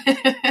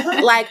 else.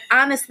 Girl, Like,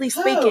 honestly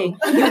speaking,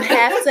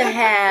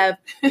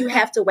 you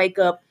have to wake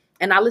up.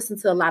 And I listen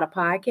to a lot of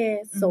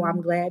podcasts, so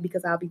I'm glad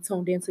because I'll be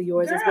tuned into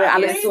yours as well. I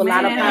Girl, listen to a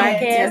lot of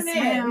yes, podcasts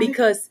ma'am.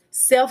 because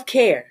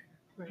self-care.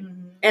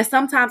 Mhm. And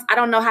sometimes I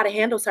don't know how to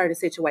handle certain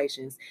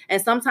situations. And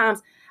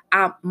sometimes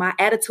my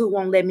attitude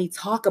won't let me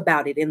talk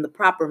about it in the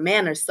proper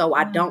manner, so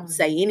I don't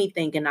say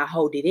anything and I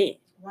hold it in.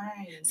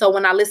 Right. So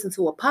when I listen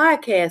to a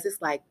podcast,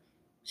 it's like,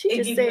 she It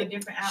just gives you a said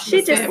different outlook. she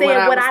just said said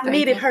what what I I was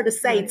needed thinking. her to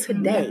say Right.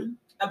 today.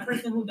 A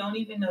person who don't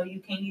even know you,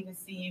 can't even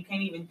see you,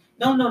 can't even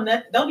don't know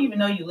nothing, don't even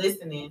know you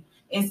listening.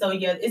 And so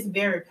yeah, it's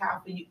very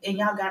powerful. And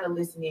y'all gotta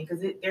listen in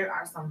because there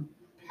are some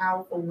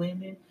powerful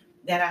women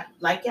that I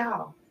like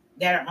y'all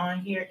that are on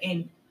here,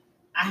 and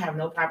I have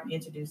no problem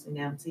introducing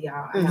them to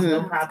y'all. I have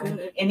no Mhm. problem.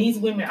 Good. And these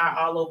women are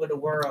all over the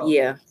world.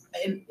 Yeah,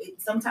 And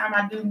sometimes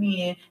I do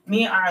men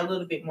are a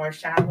little bit more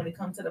shy when it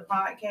comes to the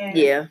podcast.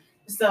 yeah,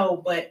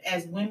 So, but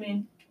as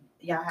women,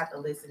 y'all have to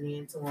listen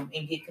in to them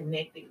and get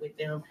connected with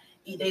them.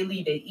 They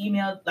leave their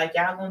email like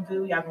y'all gonna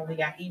do. Y'all gonna leave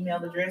your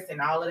email address and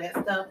all of that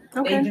stuff.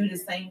 Okay. They do the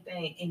same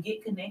thing and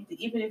get connected,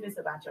 even if it's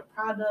about your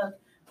product,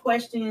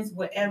 questions,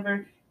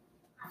 whatever.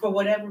 For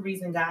whatever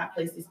reason, God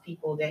places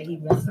people that He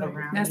wants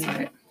around That's you.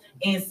 right.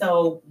 And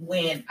so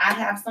when I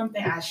have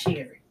something, I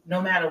share it.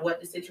 No matter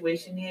what the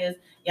situation is.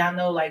 Y'all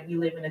know, like, we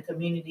live in a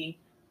community.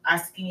 Our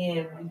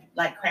skin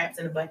like crabs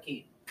in a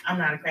bucket. I'm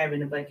not a crab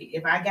in a bucket.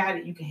 If I got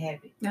it, you can have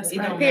it. That's It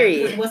right. don't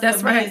Period. matter. What's That's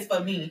for right. me is for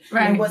me.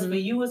 Right. And what's for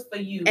you is for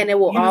you. and it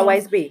will You know,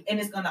 always be. and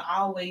it's gonna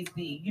always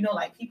be. You know,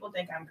 like, people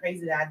think I'm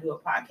crazy that I do a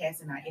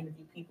podcast and I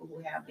interview people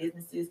who have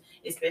businesses,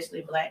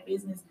 especially Black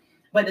business.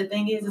 But the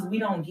thing is we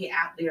don't get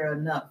out there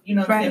enough. You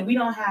know what I'm Right. saying? We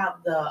don't have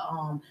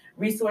the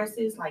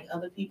resources like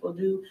other people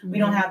do. We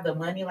don't have the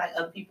money like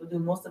other people do.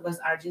 Most of us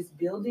are just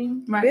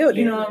building. Right.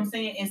 Building. You know what I'm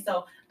saying? And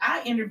so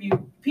I interview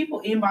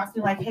people, inbox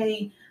me like,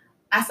 hey,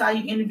 I saw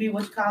you interview,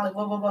 what you call it,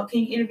 blah, blah, blah.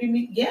 Can you interview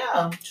me?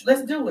 Yeah,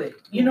 let's do it.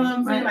 You know what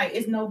I'm saying? Right. Like,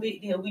 it's no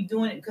big deal. We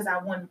doing it because I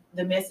want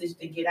the message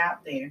to get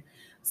out there.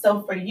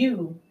 So for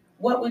you,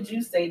 what would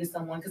you say to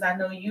someone? Because I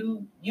know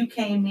you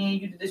came in,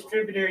 you the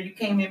distributor, you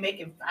came in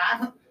making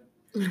 500.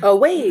 A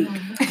week.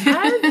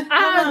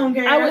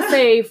 I would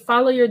say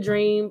follow your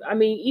dream. I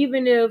mean,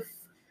 even if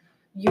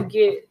you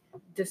get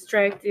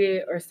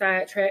distracted or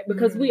sidetracked,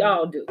 because we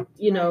all do.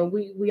 You know,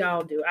 we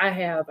all do. I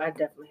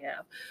definitely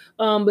have.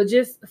 But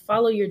just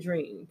follow your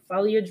dream.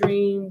 Follow your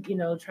dream. You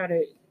know, try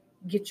to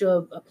get you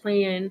a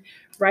plan,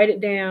 write it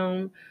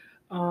down,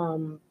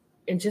 and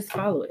just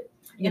follow it.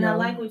 And I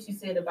like what you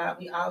said about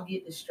we all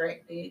get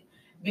distracted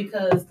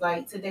because,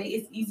 like, today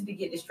it's easy to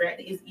get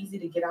distracted. It's easy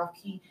to get off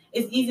key.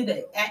 It's easy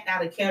to act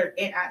out of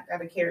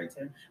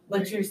character,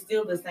 but you're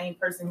still the same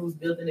person who's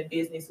building a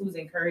business, who's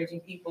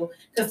encouraging people.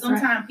 Because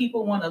sometimes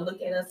people want to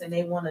look at us and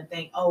they want to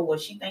think, oh, well,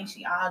 she thinks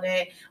she all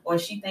that, or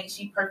she thinks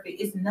she perfect.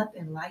 It's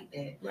nothing like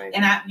that. Right.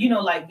 And I,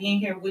 like being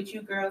here with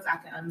you girls, I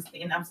can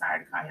understand. I'm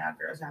sorry to call y'all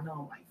girls. I know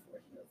I'm like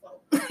 40 years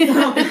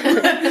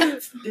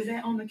old. Is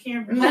that on the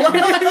camera?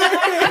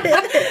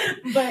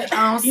 But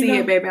I don't see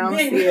it, baby. I don't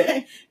see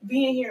it.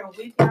 Being here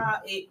with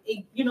y'all,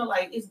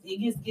 it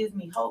just gives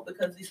me hope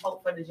because it's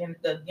hope for the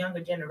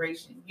younger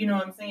generation. You know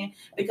what I'm saying?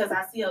 Because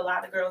I see a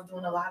lot of girls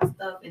doing a lot of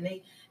stuff, and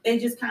they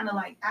just kind of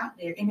like out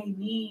there, and they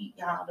need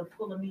y'all to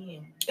pull them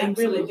in. They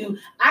really do.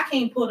 I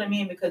can't pull them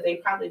in because they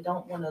probably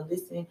don't want to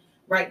listen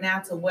right now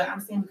to what I'm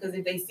saying, because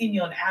if they see me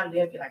on the outer,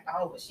 they'll be like,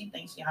 oh, well, she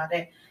thinks she all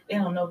that. They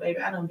don't know, baby.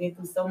 I done been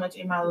through so much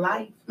in my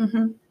life.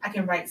 Mm-hmm. I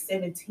can write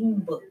 17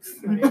 books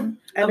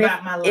Mm-hmm.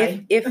 about my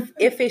life.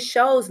 If it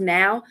shows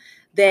now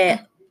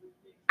that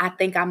I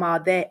think I'm all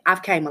that,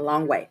 I've came a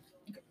long way.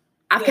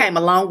 I've came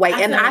a long way,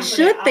 and I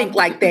should think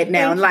like that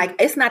now. Like,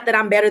 it's not that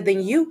I'm better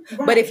than you,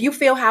 but if you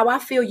feel how I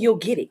feel, you'll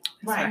get it.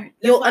 Right.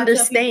 You'll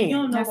understand. You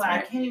don't know That's where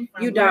right. I came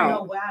from. You don't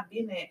know where I've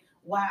been at.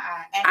 Why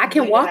I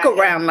can walk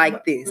around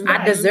like this.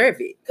 I deserve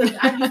it. Because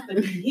I used to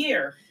be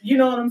here. You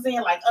know what I'm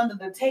saying? Like under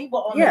the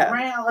table, on the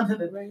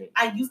ground.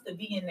 I used to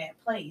be in that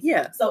place.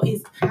 Yeah. So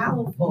it's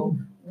powerful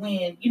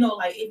when,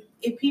 like,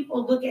 if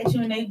people look at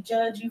you and they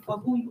judge you for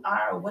who you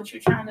are or what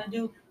you're trying to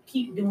do,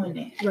 keep doing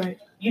that. Right.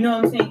 You know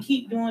what I'm saying?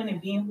 Keep doing and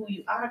being who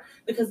you are,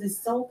 because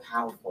it's so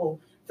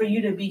powerful for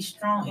you to be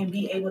strong and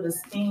be able to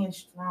stand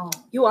strong.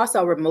 You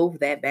also remove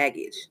that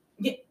baggage.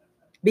 Yeah.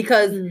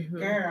 Because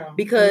Girl.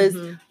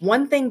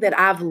 one thing that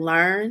I've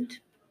learned,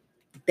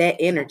 that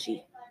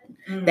energy,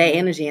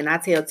 and I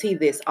tell T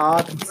this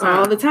all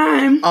the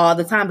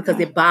time because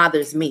it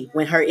bothers me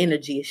when her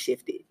energy is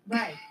shifted.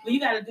 Right. Well, you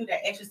got to do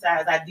that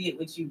exercise I did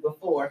with you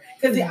before,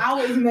 because it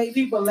always make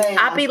people laugh.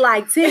 I be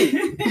like,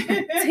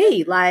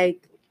 T,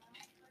 like,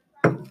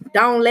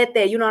 Don't let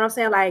that, you know what I'm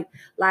saying?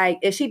 Like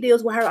if she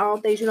deals with her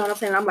own things, you know what I'm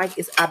saying? I'm like,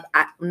 it's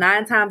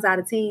 9 times out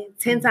of 10,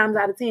 10 times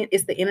out of 10,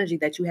 it's the energy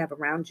that you have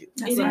around you.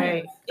 That's It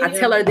right. is. I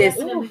tell her this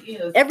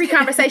every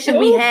conversation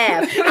we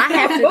have. I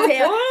have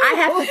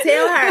to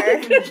tell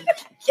her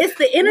it's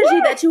the energy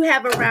that you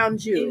have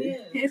around you.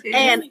 It is.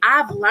 And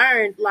I've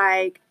learned,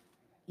 like,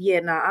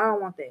 yeah, no, I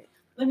don't want that.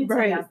 Let me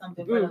tell y'all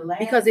something. For the last,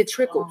 Because it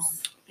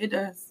trickles. It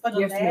does. For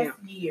the Yes, last ma'am.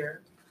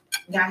 year,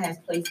 God has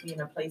placed me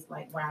in a place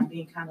like where I'm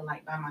being kind of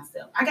like by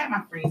myself. I got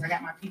my friends, I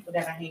got my people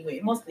that I hang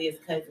with. Mostly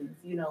it's cousins,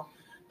 you know,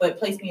 but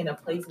placed me in a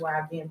place where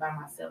I've been by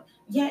myself.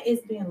 Yeah,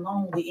 it's been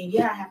lonely, and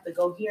yeah, I have to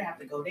go here, I have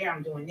to go there.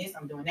 I'm doing this,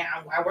 I'm doing that.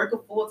 I work a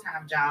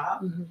full-time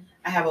job. Mm-hmm.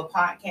 I have a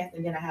podcast,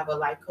 and then I have a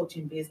life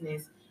coaching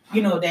business,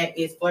 you know, that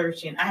is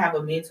flourishing. I have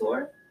a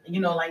mentor, you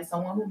know, like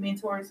someone who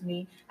mentors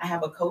me. I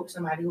have a coach,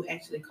 somebody who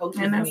actually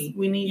coaches And me.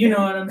 we need You that.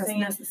 know what I'm That's saying?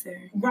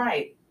 necessary.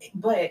 Right.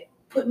 But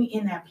put me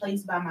in that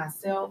place by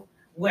myself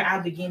where I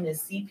begin to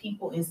see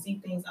people and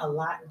see things a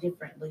lot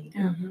differently.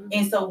 Mm-hmm.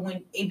 And so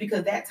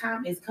because that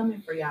time is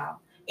coming for y'all.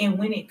 And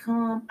when it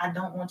comes, I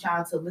don't want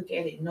y'all to look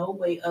at it no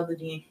way other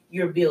than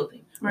you're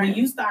building. Right. When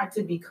you start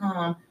to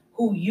become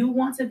who you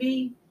want to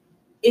be,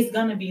 it's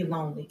going to be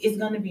lonely. It's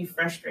going to be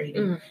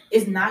frustrating. Mm.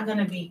 It's not going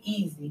to be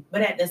easy.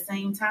 But at the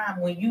same time,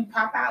 when you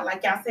pop out,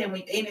 like y'all said,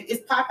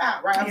 it's pop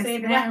out, right? I'm Yes,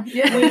 saying ma'am. that.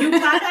 Yeah. When you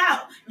pop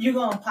out, you're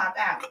going to pop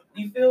out.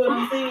 You feel what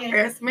I'm saying?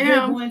 Yes, You're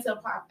ma'am. going to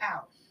pop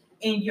out.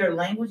 And your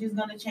language is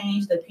going to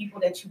change. The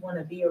people that you want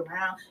to be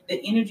around, the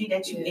energy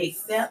that you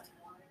accept.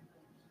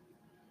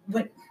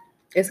 But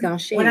It's gonna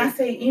shake. when I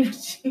say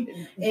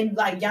energy, and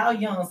like y'all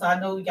young, so I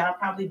know y'all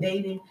probably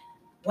dating.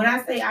 When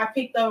I say I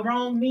picked the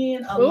wrong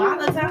men a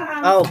lot of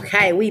times.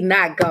 Okay, we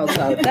not gonna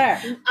go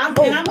there. I'm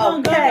gonna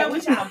go there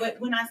with y'all. But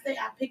when I say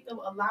I picked up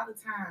a lot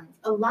of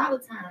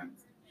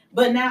times.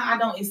 But now I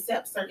don't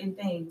accept certain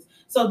things.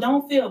 So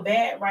don't feel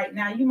bad right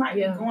now. You might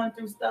be going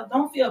through stuff.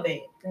 Don't feel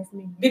bad. That's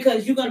me.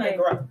 Because you're gonna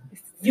grow.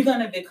 You're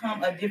gonna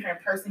become a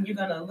different person. You're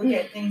gonna look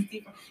at things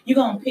different. You're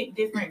gonna pick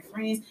different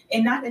friends.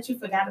 And not that you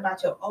forgot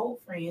about your old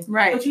friends,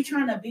 Right. but you're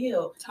trying to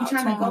build. Talk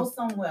You're trying to to go them.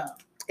 somewhere.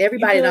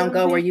 Everybody You feel don't what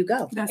I'm go where saying? you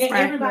go. That's And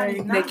right. everybody's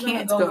They not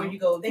can't gonna go go where you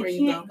go. They where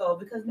you can't go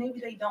because maybe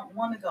they don't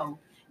want to go.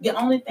 The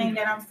only thing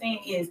that I'm saying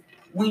is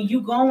when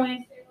you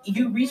going,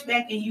 you reach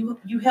back and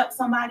you help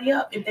somebody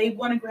up. If they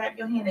want to grab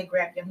your hand, they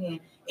grab your hand.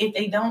 If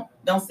they don't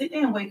sit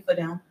there and wait for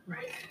them.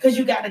 Right. Because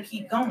you got to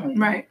keep going.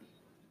 Right.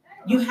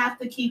 You have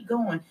to keep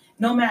going.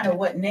 No matter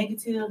what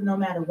negative, no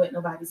matter what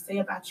nobody say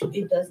about you,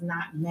 it does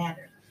not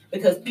matter.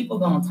 Because people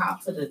gonna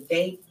talk to the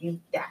day you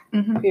die.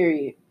 Mm-hmm.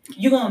 Period.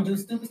 You're gonna do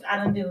stupid. I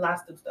done did a lot of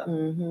stupid stuff.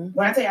 Mm-hmm.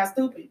 When I tell y'all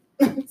stupid,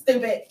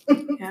 stupid,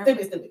 Yeah.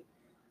 stupid.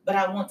 But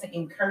I want to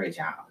encourage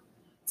y'all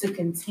to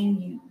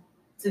continue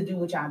to do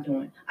what y'all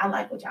doing. I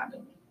like what y'all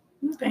doing.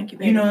 Thank you,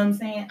 baby. You know what I'm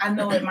saying? I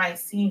know it might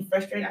seem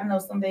frustrating. I know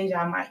some days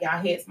y'all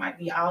heads might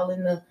be all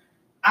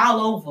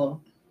over.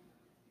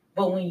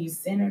 But when you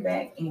center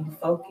back and you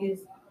focus,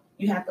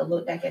 you have to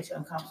look back at your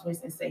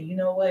accomplishments and say, you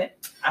know what?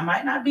 I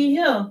might not be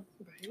here,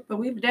 But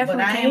we've but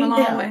definitely I came a ain't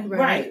long there. way.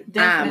 Right.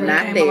 Definitely I'm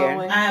not came there. a long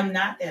way. I am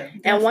not there.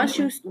 And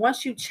Definitely.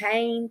 once you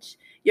change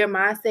your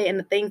mindset and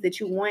the things that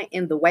you want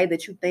and the way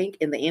that you think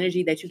and the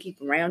energy that you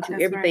keep around you,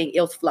 That's everything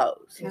else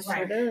flows. That's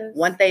Right. right.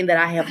 One thing that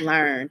I have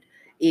learned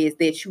is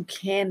that you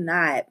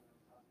cannot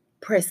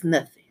press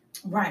nothing.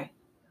 Right.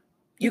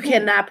 You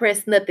cannot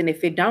press nothing.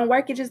 If it don't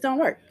work, it just don't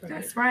work.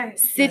 That's right.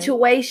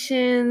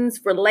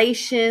 Situations,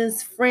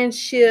 relations,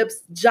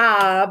 friendships,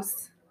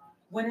 jobs.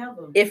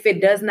 Whatever. If it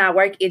does not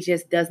work, it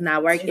just does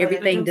not work. Exactly.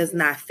 Everything does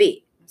not fit.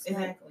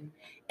 Exactly.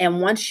 And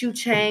once you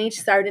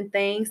change certain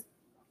things,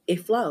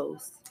 it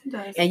flows. It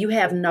does. And you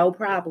have no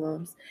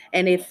problems.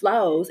 And it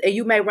flows. And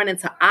you may run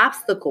into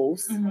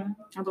obstacles.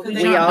 But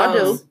We all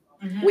do.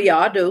 Mhm. We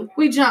all do.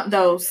 We jump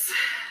those.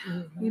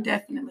 Mm-hmm. We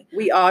definitely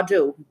We all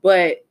do.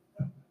 But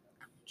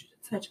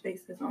touch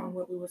bases on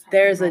what we were talking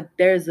there's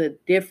about. a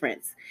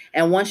difference.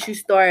 And once you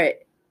start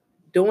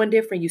doing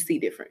different, you see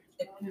different.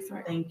 That's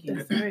right. Thank you.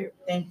 That's right.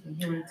 Thank you.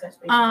 You want to touch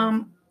base?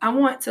 I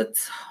want to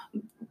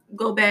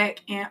go back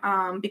and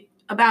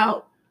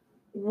about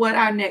what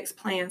our next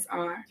plans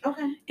are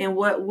Okay. and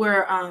what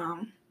we're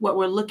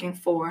looking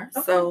for.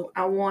 Okay. So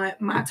I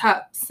want my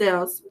top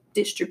sales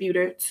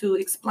distributor to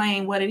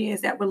explain what it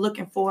is that we're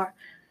looking for.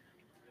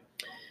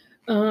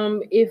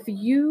 If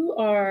you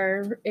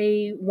are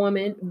a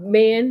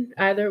man,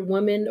 either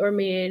woman or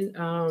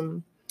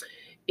man,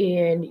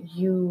 and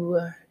you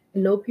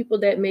know people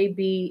that may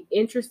be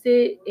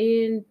interested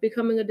in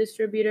becoming a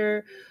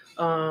distributor,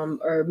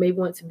 or may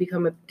want to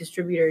become a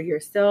distributor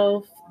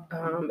yourself,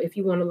 if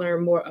you want to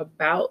learn more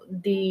about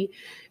the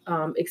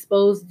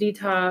Exposed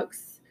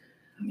Detox,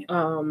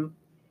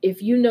 if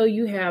you know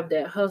you have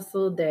that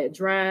hustle, that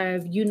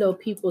drive, you know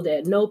people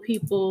that know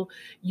people,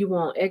 you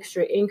want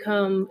extra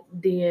income,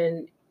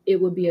 then it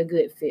would be a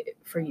good fit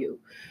for you.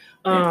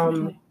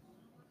 Definitely.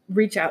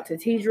 Reach out to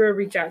Tidra,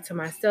 reach out to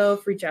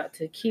myself, reach out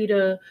to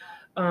Keita.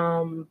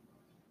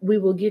 We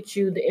will get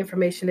you the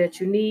information that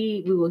you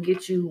need. We will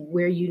get you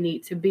where you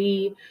need to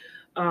be.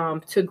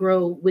 to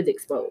grow with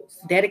Expose?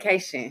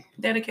 Dedication.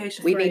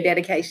 We need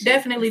dedication.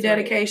 Definitely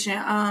dedication.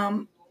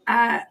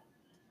 I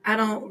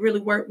don't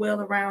really work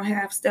well around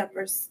half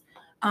steppers.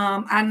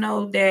 I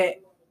know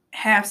that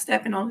half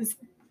stepping only is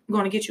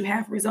going to get you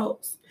half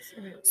results.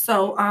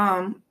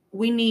 So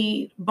we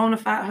need bona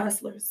fide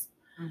hustlers,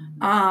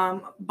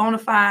 bona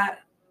fide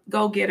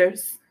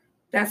go-getters.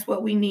 That's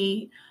what we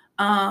need.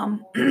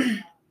 And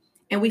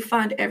we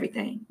fund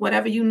everything.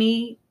 Whatever you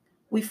need,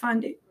 we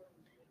fund it.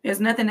 There's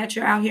nothing that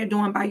you're out here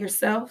doing by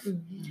yourself.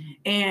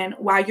 And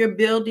while you're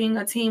building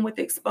a team with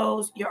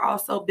Expose, you're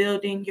also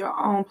building your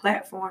own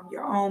platform,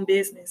 your own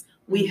business.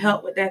 We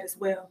help with that as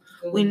well.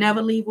 We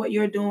never leave what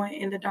you're doing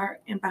in the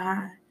dark and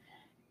behind.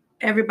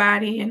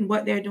 Everybody and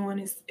what they're doing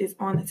is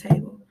on the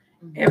table.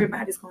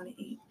 Everybody's going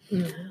to eat.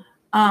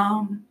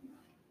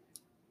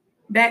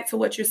 Back to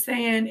what you're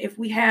saying, if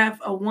we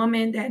have a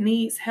woman that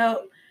needs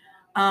help,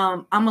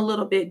 I'm a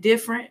little bit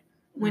different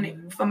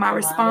for my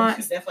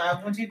response. That's why I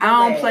want you to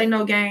I don't play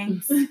no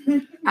games.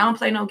 I don't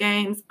play no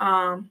games.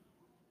 The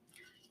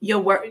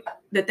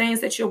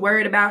things that you're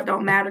worried about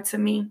don't matter to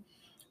me.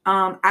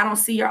 I don't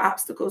see your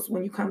obstacles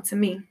when you come to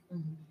me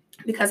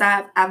because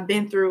I've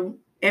been through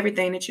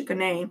everything that you can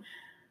name.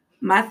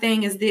 My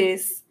thing is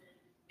this: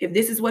 if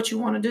this is what you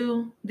want to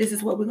do, this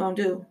is what we're gonna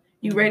do.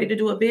 You ready to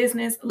do a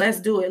business? Let's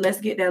do it. Let's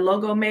get that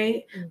logo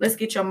made. Let's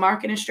get your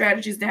marketing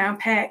strategies down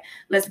packed.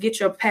 Let's get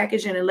your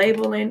packaging and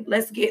labeling.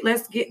 Let's get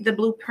the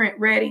blueprint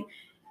ready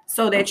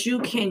so that you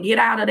can get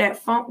out of that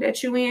funk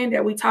that you in,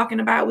 that we talking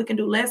about. We can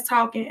do less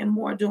talking and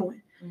more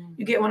doing.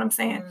 You get what I'm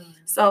saying?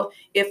 So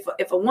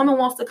if a woman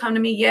wants to come to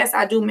me, yes,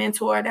 I do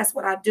mentor. That's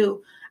what I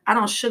do. I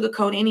don't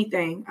sugarcoat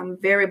anything. I'm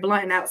very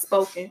blunt and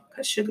outspoken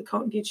because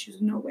sugarcoating gets you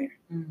nowhere.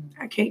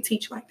 I can't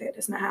teach like that.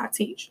 That's not how I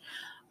teach.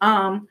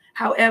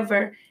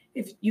 However,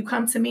 if you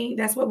come to me,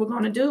 that's what we're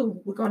going to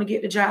do. We're going to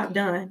get the job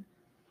done.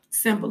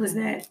 Simple as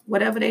that.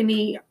 Whatever they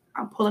need,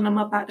 I'm pulling them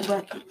up out the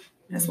bucket.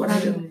 That's what I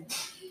do.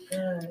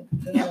 Good.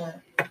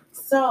 Yep.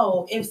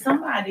 So if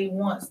somebody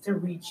wants to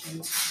reach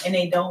you and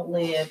they don't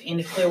live in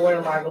the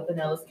Clearwater, Largo,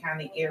 Pinellas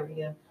County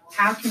area,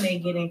 how can they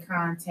get in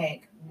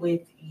contact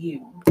with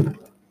you?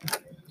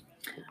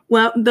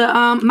 Well,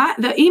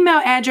 the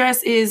email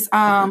address is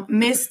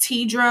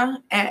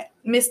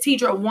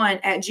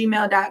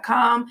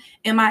misstedra1@gmail.com,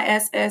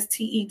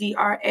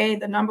 MISSTEDRA,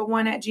 the number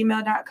 1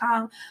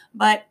 @gmail.com.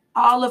 But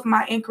all of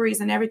my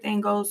inquiries and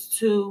everything goes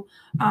to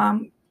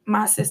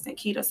my assistant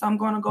Keita. So I'm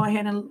going to go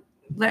ahead and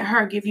let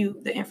her give you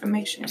the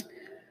information.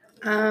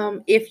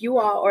 If you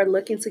all are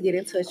looking to get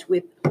in touch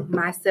with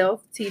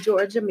myself,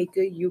 Tidra or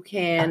Jamaica, you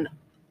can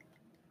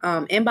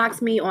inbox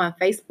me on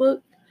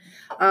Facebook.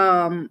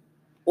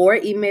 Or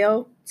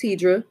email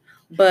Tidra,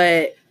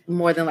 but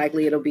more than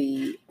likely it'll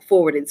be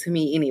forwarded to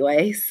me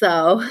anyway.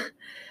 So,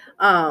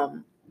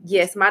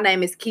 yes, my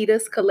name is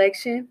Keita's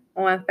Collection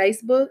on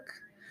Facebook.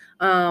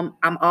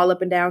 I'm all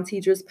up and down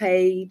Tidra's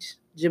page,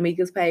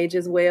 Jamaica's page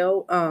as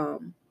well.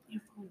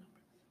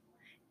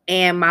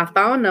 And my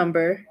phone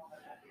number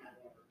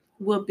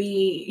will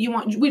be,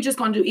 we're just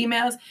going to do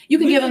emails. You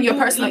can give them your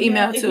personal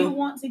email too. If you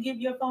want to give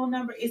your phone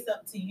number, it's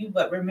up to you.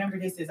 But remember,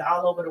 this is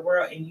all over the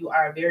world and you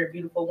are a very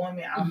beautiful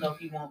woman. I don't know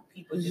if you want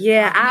people to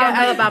I don't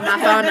know about my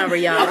phone number,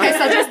 y'all. Okay,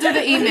 so just do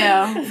the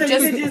email. So you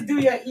can just do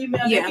your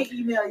email. Yeah. They can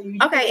email you.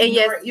 Okay, and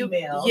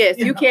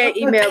you can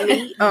email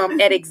me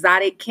at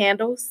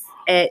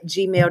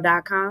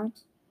exoticcandles@gmail.com.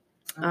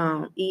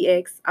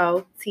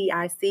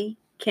 EXOTIC,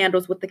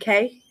 candles with the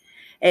K,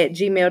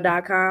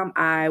 @gmail.com.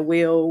 I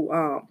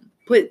will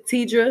put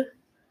Tidra,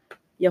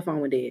 your phone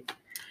went dead.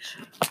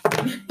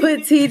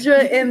 Put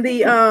Tidra in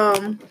the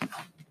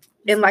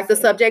in like the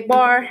subject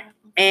bar,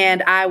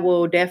 and I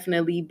will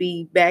definitely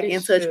be back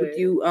in touch with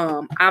you.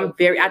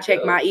 I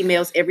check my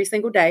emails every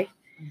single day,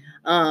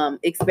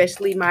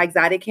 especially my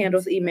Exotic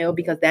Candles email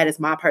because that is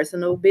my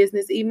personal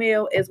business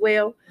email as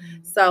well.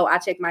 So I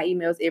check my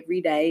emails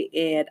every day,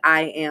 and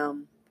I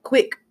am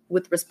quick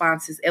with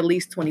responses at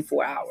least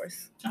 24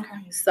 hours.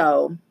 Okay.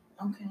 So.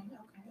 Okay.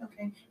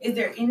 Is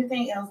there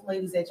anything else,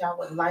 ladies, that y'all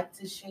would like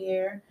to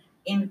share?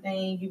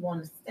 Anything you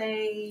want to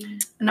say?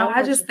 No,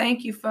 I just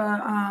thank you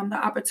for the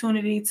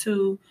opportunity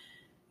to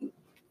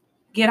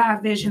get our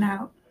vision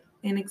out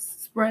and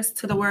express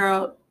to the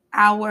world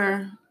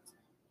our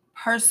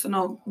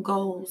personal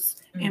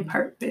goals and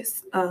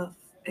purpose of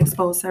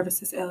Expose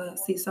Services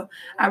LLC. So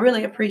I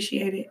really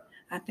appreciate it.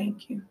 I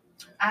thank you.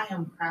 I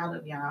am proud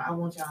of y'all. I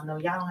want y'all to know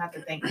y'all don't have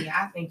to thank me.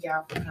 I thank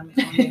y'all for coming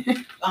on here.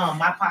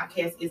 My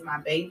podcast is my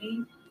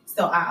baby.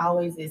 So I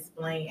always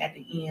explain at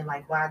the end,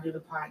 like, why I do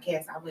the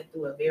podcast. I went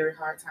through a very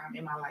hard time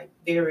in my life,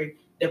 very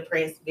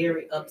depressed,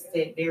 very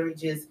upset,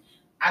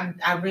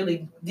 I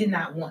really did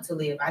not want to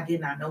live. I did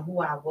not know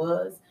who I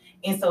was.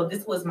 And so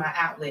this was my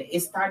outlet. It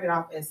started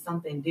off as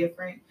something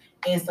different.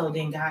 And so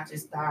then God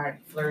just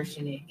started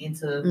flourishing it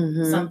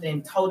into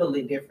something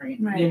totally different.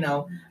 Right. You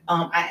know,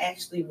 I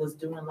actually was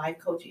doing life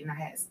coaching and I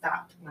had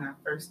stopped when I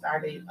first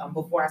started,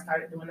 before I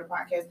started doing the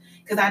podcast,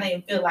 because I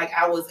didn't feel like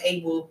I was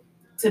able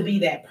to be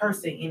that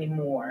person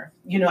anymore.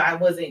 You know, I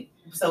wasn't.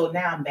 So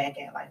now I'm back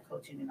at life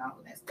coaching and all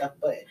of that stuff.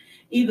 But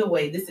either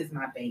way, this is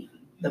my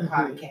baby, the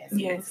podcast.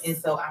 Yes. And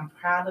so I'm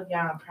proud of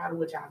y'all. I'm proud of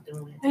what y'all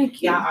doing.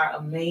 Thank you. Y'all are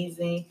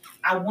amazing.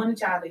 I wanted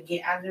y'all to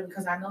get out of there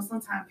because I know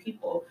sometimes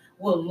people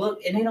will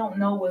look and they don't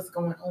know what's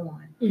going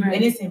on. Right.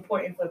 And it's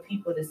important for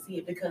people to see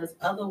it because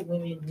other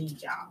women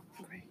need y'all.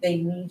 Right. They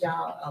need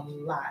y'all a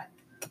lot.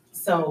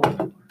 So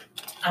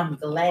I'm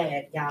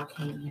glad y'all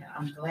came here.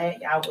 I'm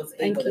glad y'all was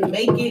able to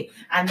make it.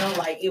 I know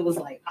like it was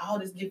like all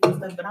this different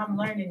stuff, but I'm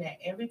learning that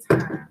every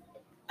time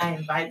I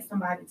invite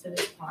somebody to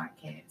this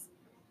podcast,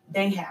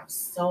 they have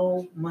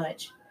so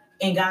much.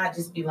 And God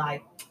just be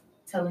like,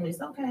 tell them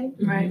it's okay.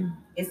 Right.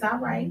 It's all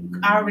right.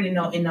 I already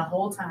know. And the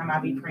whole time I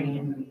be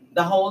praying.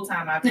 The whole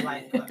time I be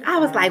like, I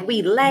was like,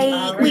 we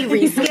late, we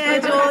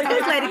rescheduled.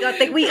 This lady gonna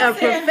think we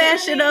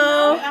unprofessional.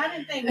 I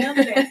didn't think none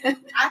of that.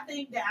 I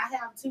think that I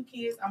have 2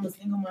 kids. I'm a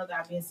single mother.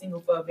 I've been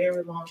single for a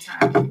very long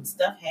time.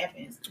 Stuff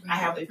happens. I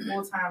have a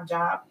full-time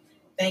job.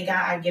 Thank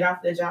God I get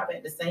off the job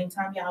at the same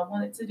time y'all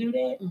wanted to do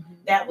that.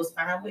 That was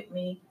fine with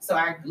me. So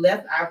I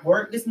left. I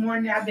worked this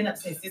morning. I've been up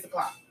since 6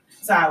 o'clock.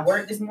 So I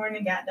worked this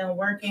morning, got done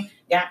working,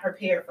 got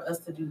prepared for us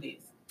to do this.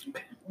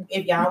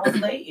 If y'all was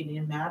late, it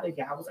didn't matter. If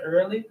y'all was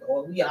early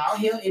or we all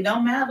here, it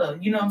don't matter.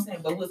 You know what I'm saying?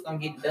 But who's gonna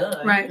get it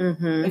done? Right.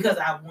 Because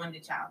I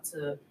wanted y'all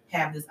to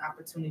have this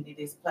opportunity,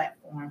 this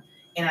platform.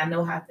 And I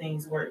know how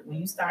things work. When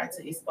you start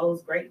to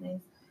expose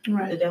greatness,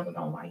 the devil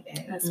don't like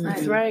that.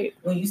 That's right.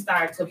 When you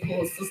start to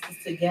pull sisters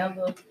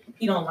together,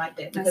 he don't like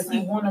that because he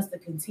want us to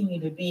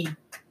continue to be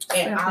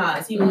at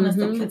odds. He want us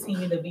to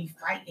continue to be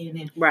fighting,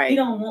 and he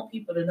don't want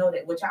people to know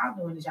that what y'all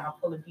doing is y'all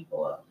pulling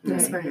people up.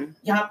 That's right.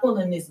 Y'all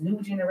pulling this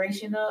new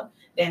generation up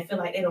that feel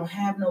like they don't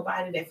have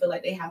nobody, that feel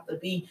like they have to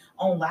be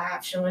on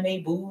live showing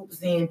their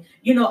boobs and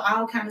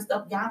all kind of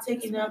stuff. Y'all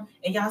taking them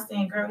and y'all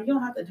saying, girl, you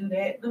don't have to do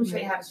that. Let me show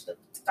you how to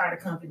start a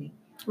company.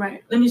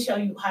 Right. Let me show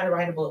you how to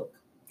write a book.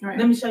 Right.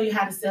 Let me show you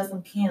how to sell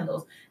some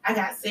candles. I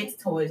got sex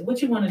toys.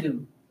 What you want to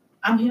do?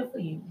 I'm here for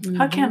you.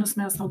 Her candle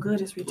smells so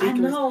good. It's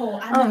ridiculous. I know.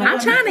 I'm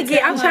trying to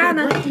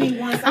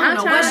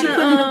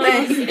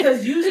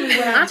because usually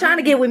when I'm trying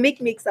to get with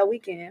Mick so we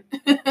can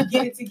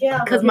get it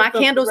together. Because my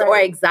candles are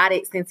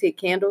exotic scented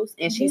candles,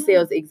 and she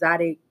sells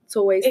exotic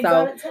toys.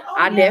 So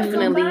I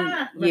definitely,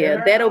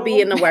 that'll be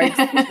in the works.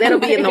 That'll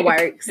be in the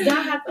works. Y'all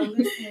have to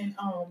listen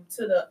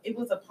it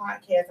was a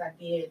podcast I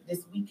did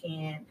this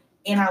weekend.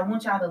 And I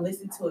want y'all to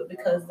listen to it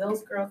because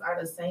those girls are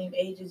the same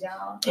age as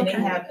y'all, and they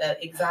have an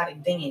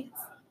exotic dance.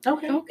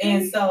 Okay.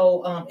 And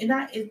so,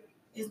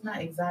 it's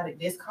not exotic.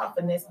 It's called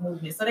finesse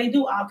movement. So they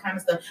do all kind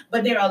of stuff,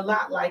 but they're a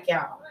lot like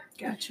y'all.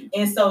 Got you.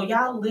 And so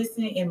y'all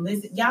listen.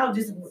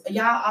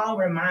 Y'all all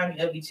remind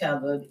me of each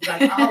other.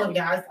 Like all of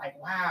y'all, it's like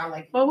wow.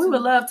 Like well, we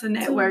would love to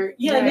network.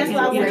 And that's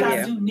why I want y'all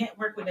to do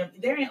network with them.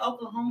 They're in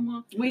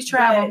Oklahoma. We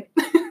travel.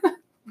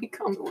 We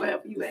come to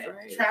wherever you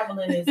at.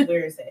 Traveling is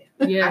where it's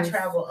at. Yes. I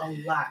travel a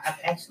lot.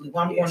 I'm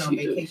going on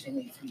vacation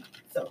next week.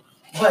 So,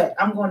 but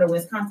I'm going to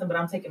Wisconsin, but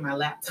I'm taking my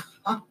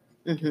laptop.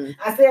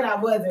 I said I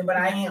wasn't, but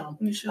I am.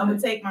 I'm gonna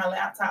take my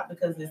laptop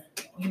because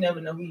you never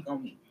know who you're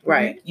gonna meet.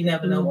 Right. You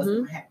never know what's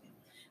gonna happen.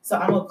 So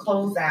I'm gonna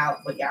close out,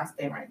 but y'all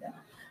stay right there.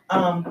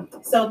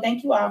 So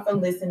thank you all for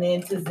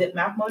listening to Zip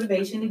Mouth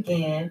Motivation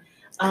again.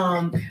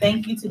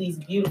 Thank you to these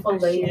beautiful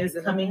ladies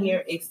coming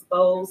here,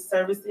 Expose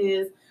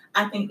Services.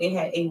 I think they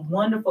had a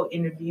wonderful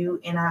interview,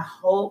 and I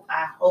hope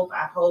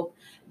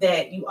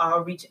that you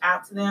all reach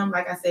out to them.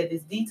 Like I said,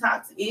 this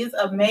detox is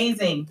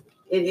amazing.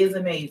 It is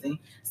amazing.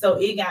 So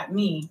it got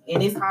me,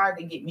 and it's hard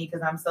to get me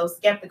because I'm so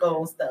skeptical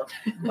on stuff.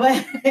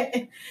 But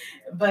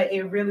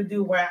it really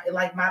do where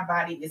like my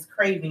body is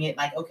craving it.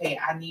 Like, okay,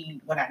 I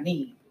need what I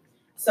need.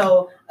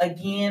 So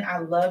again, I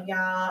love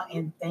y'all,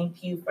 and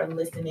thank you for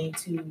listening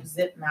to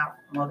Zip Mouth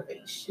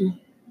Motivation.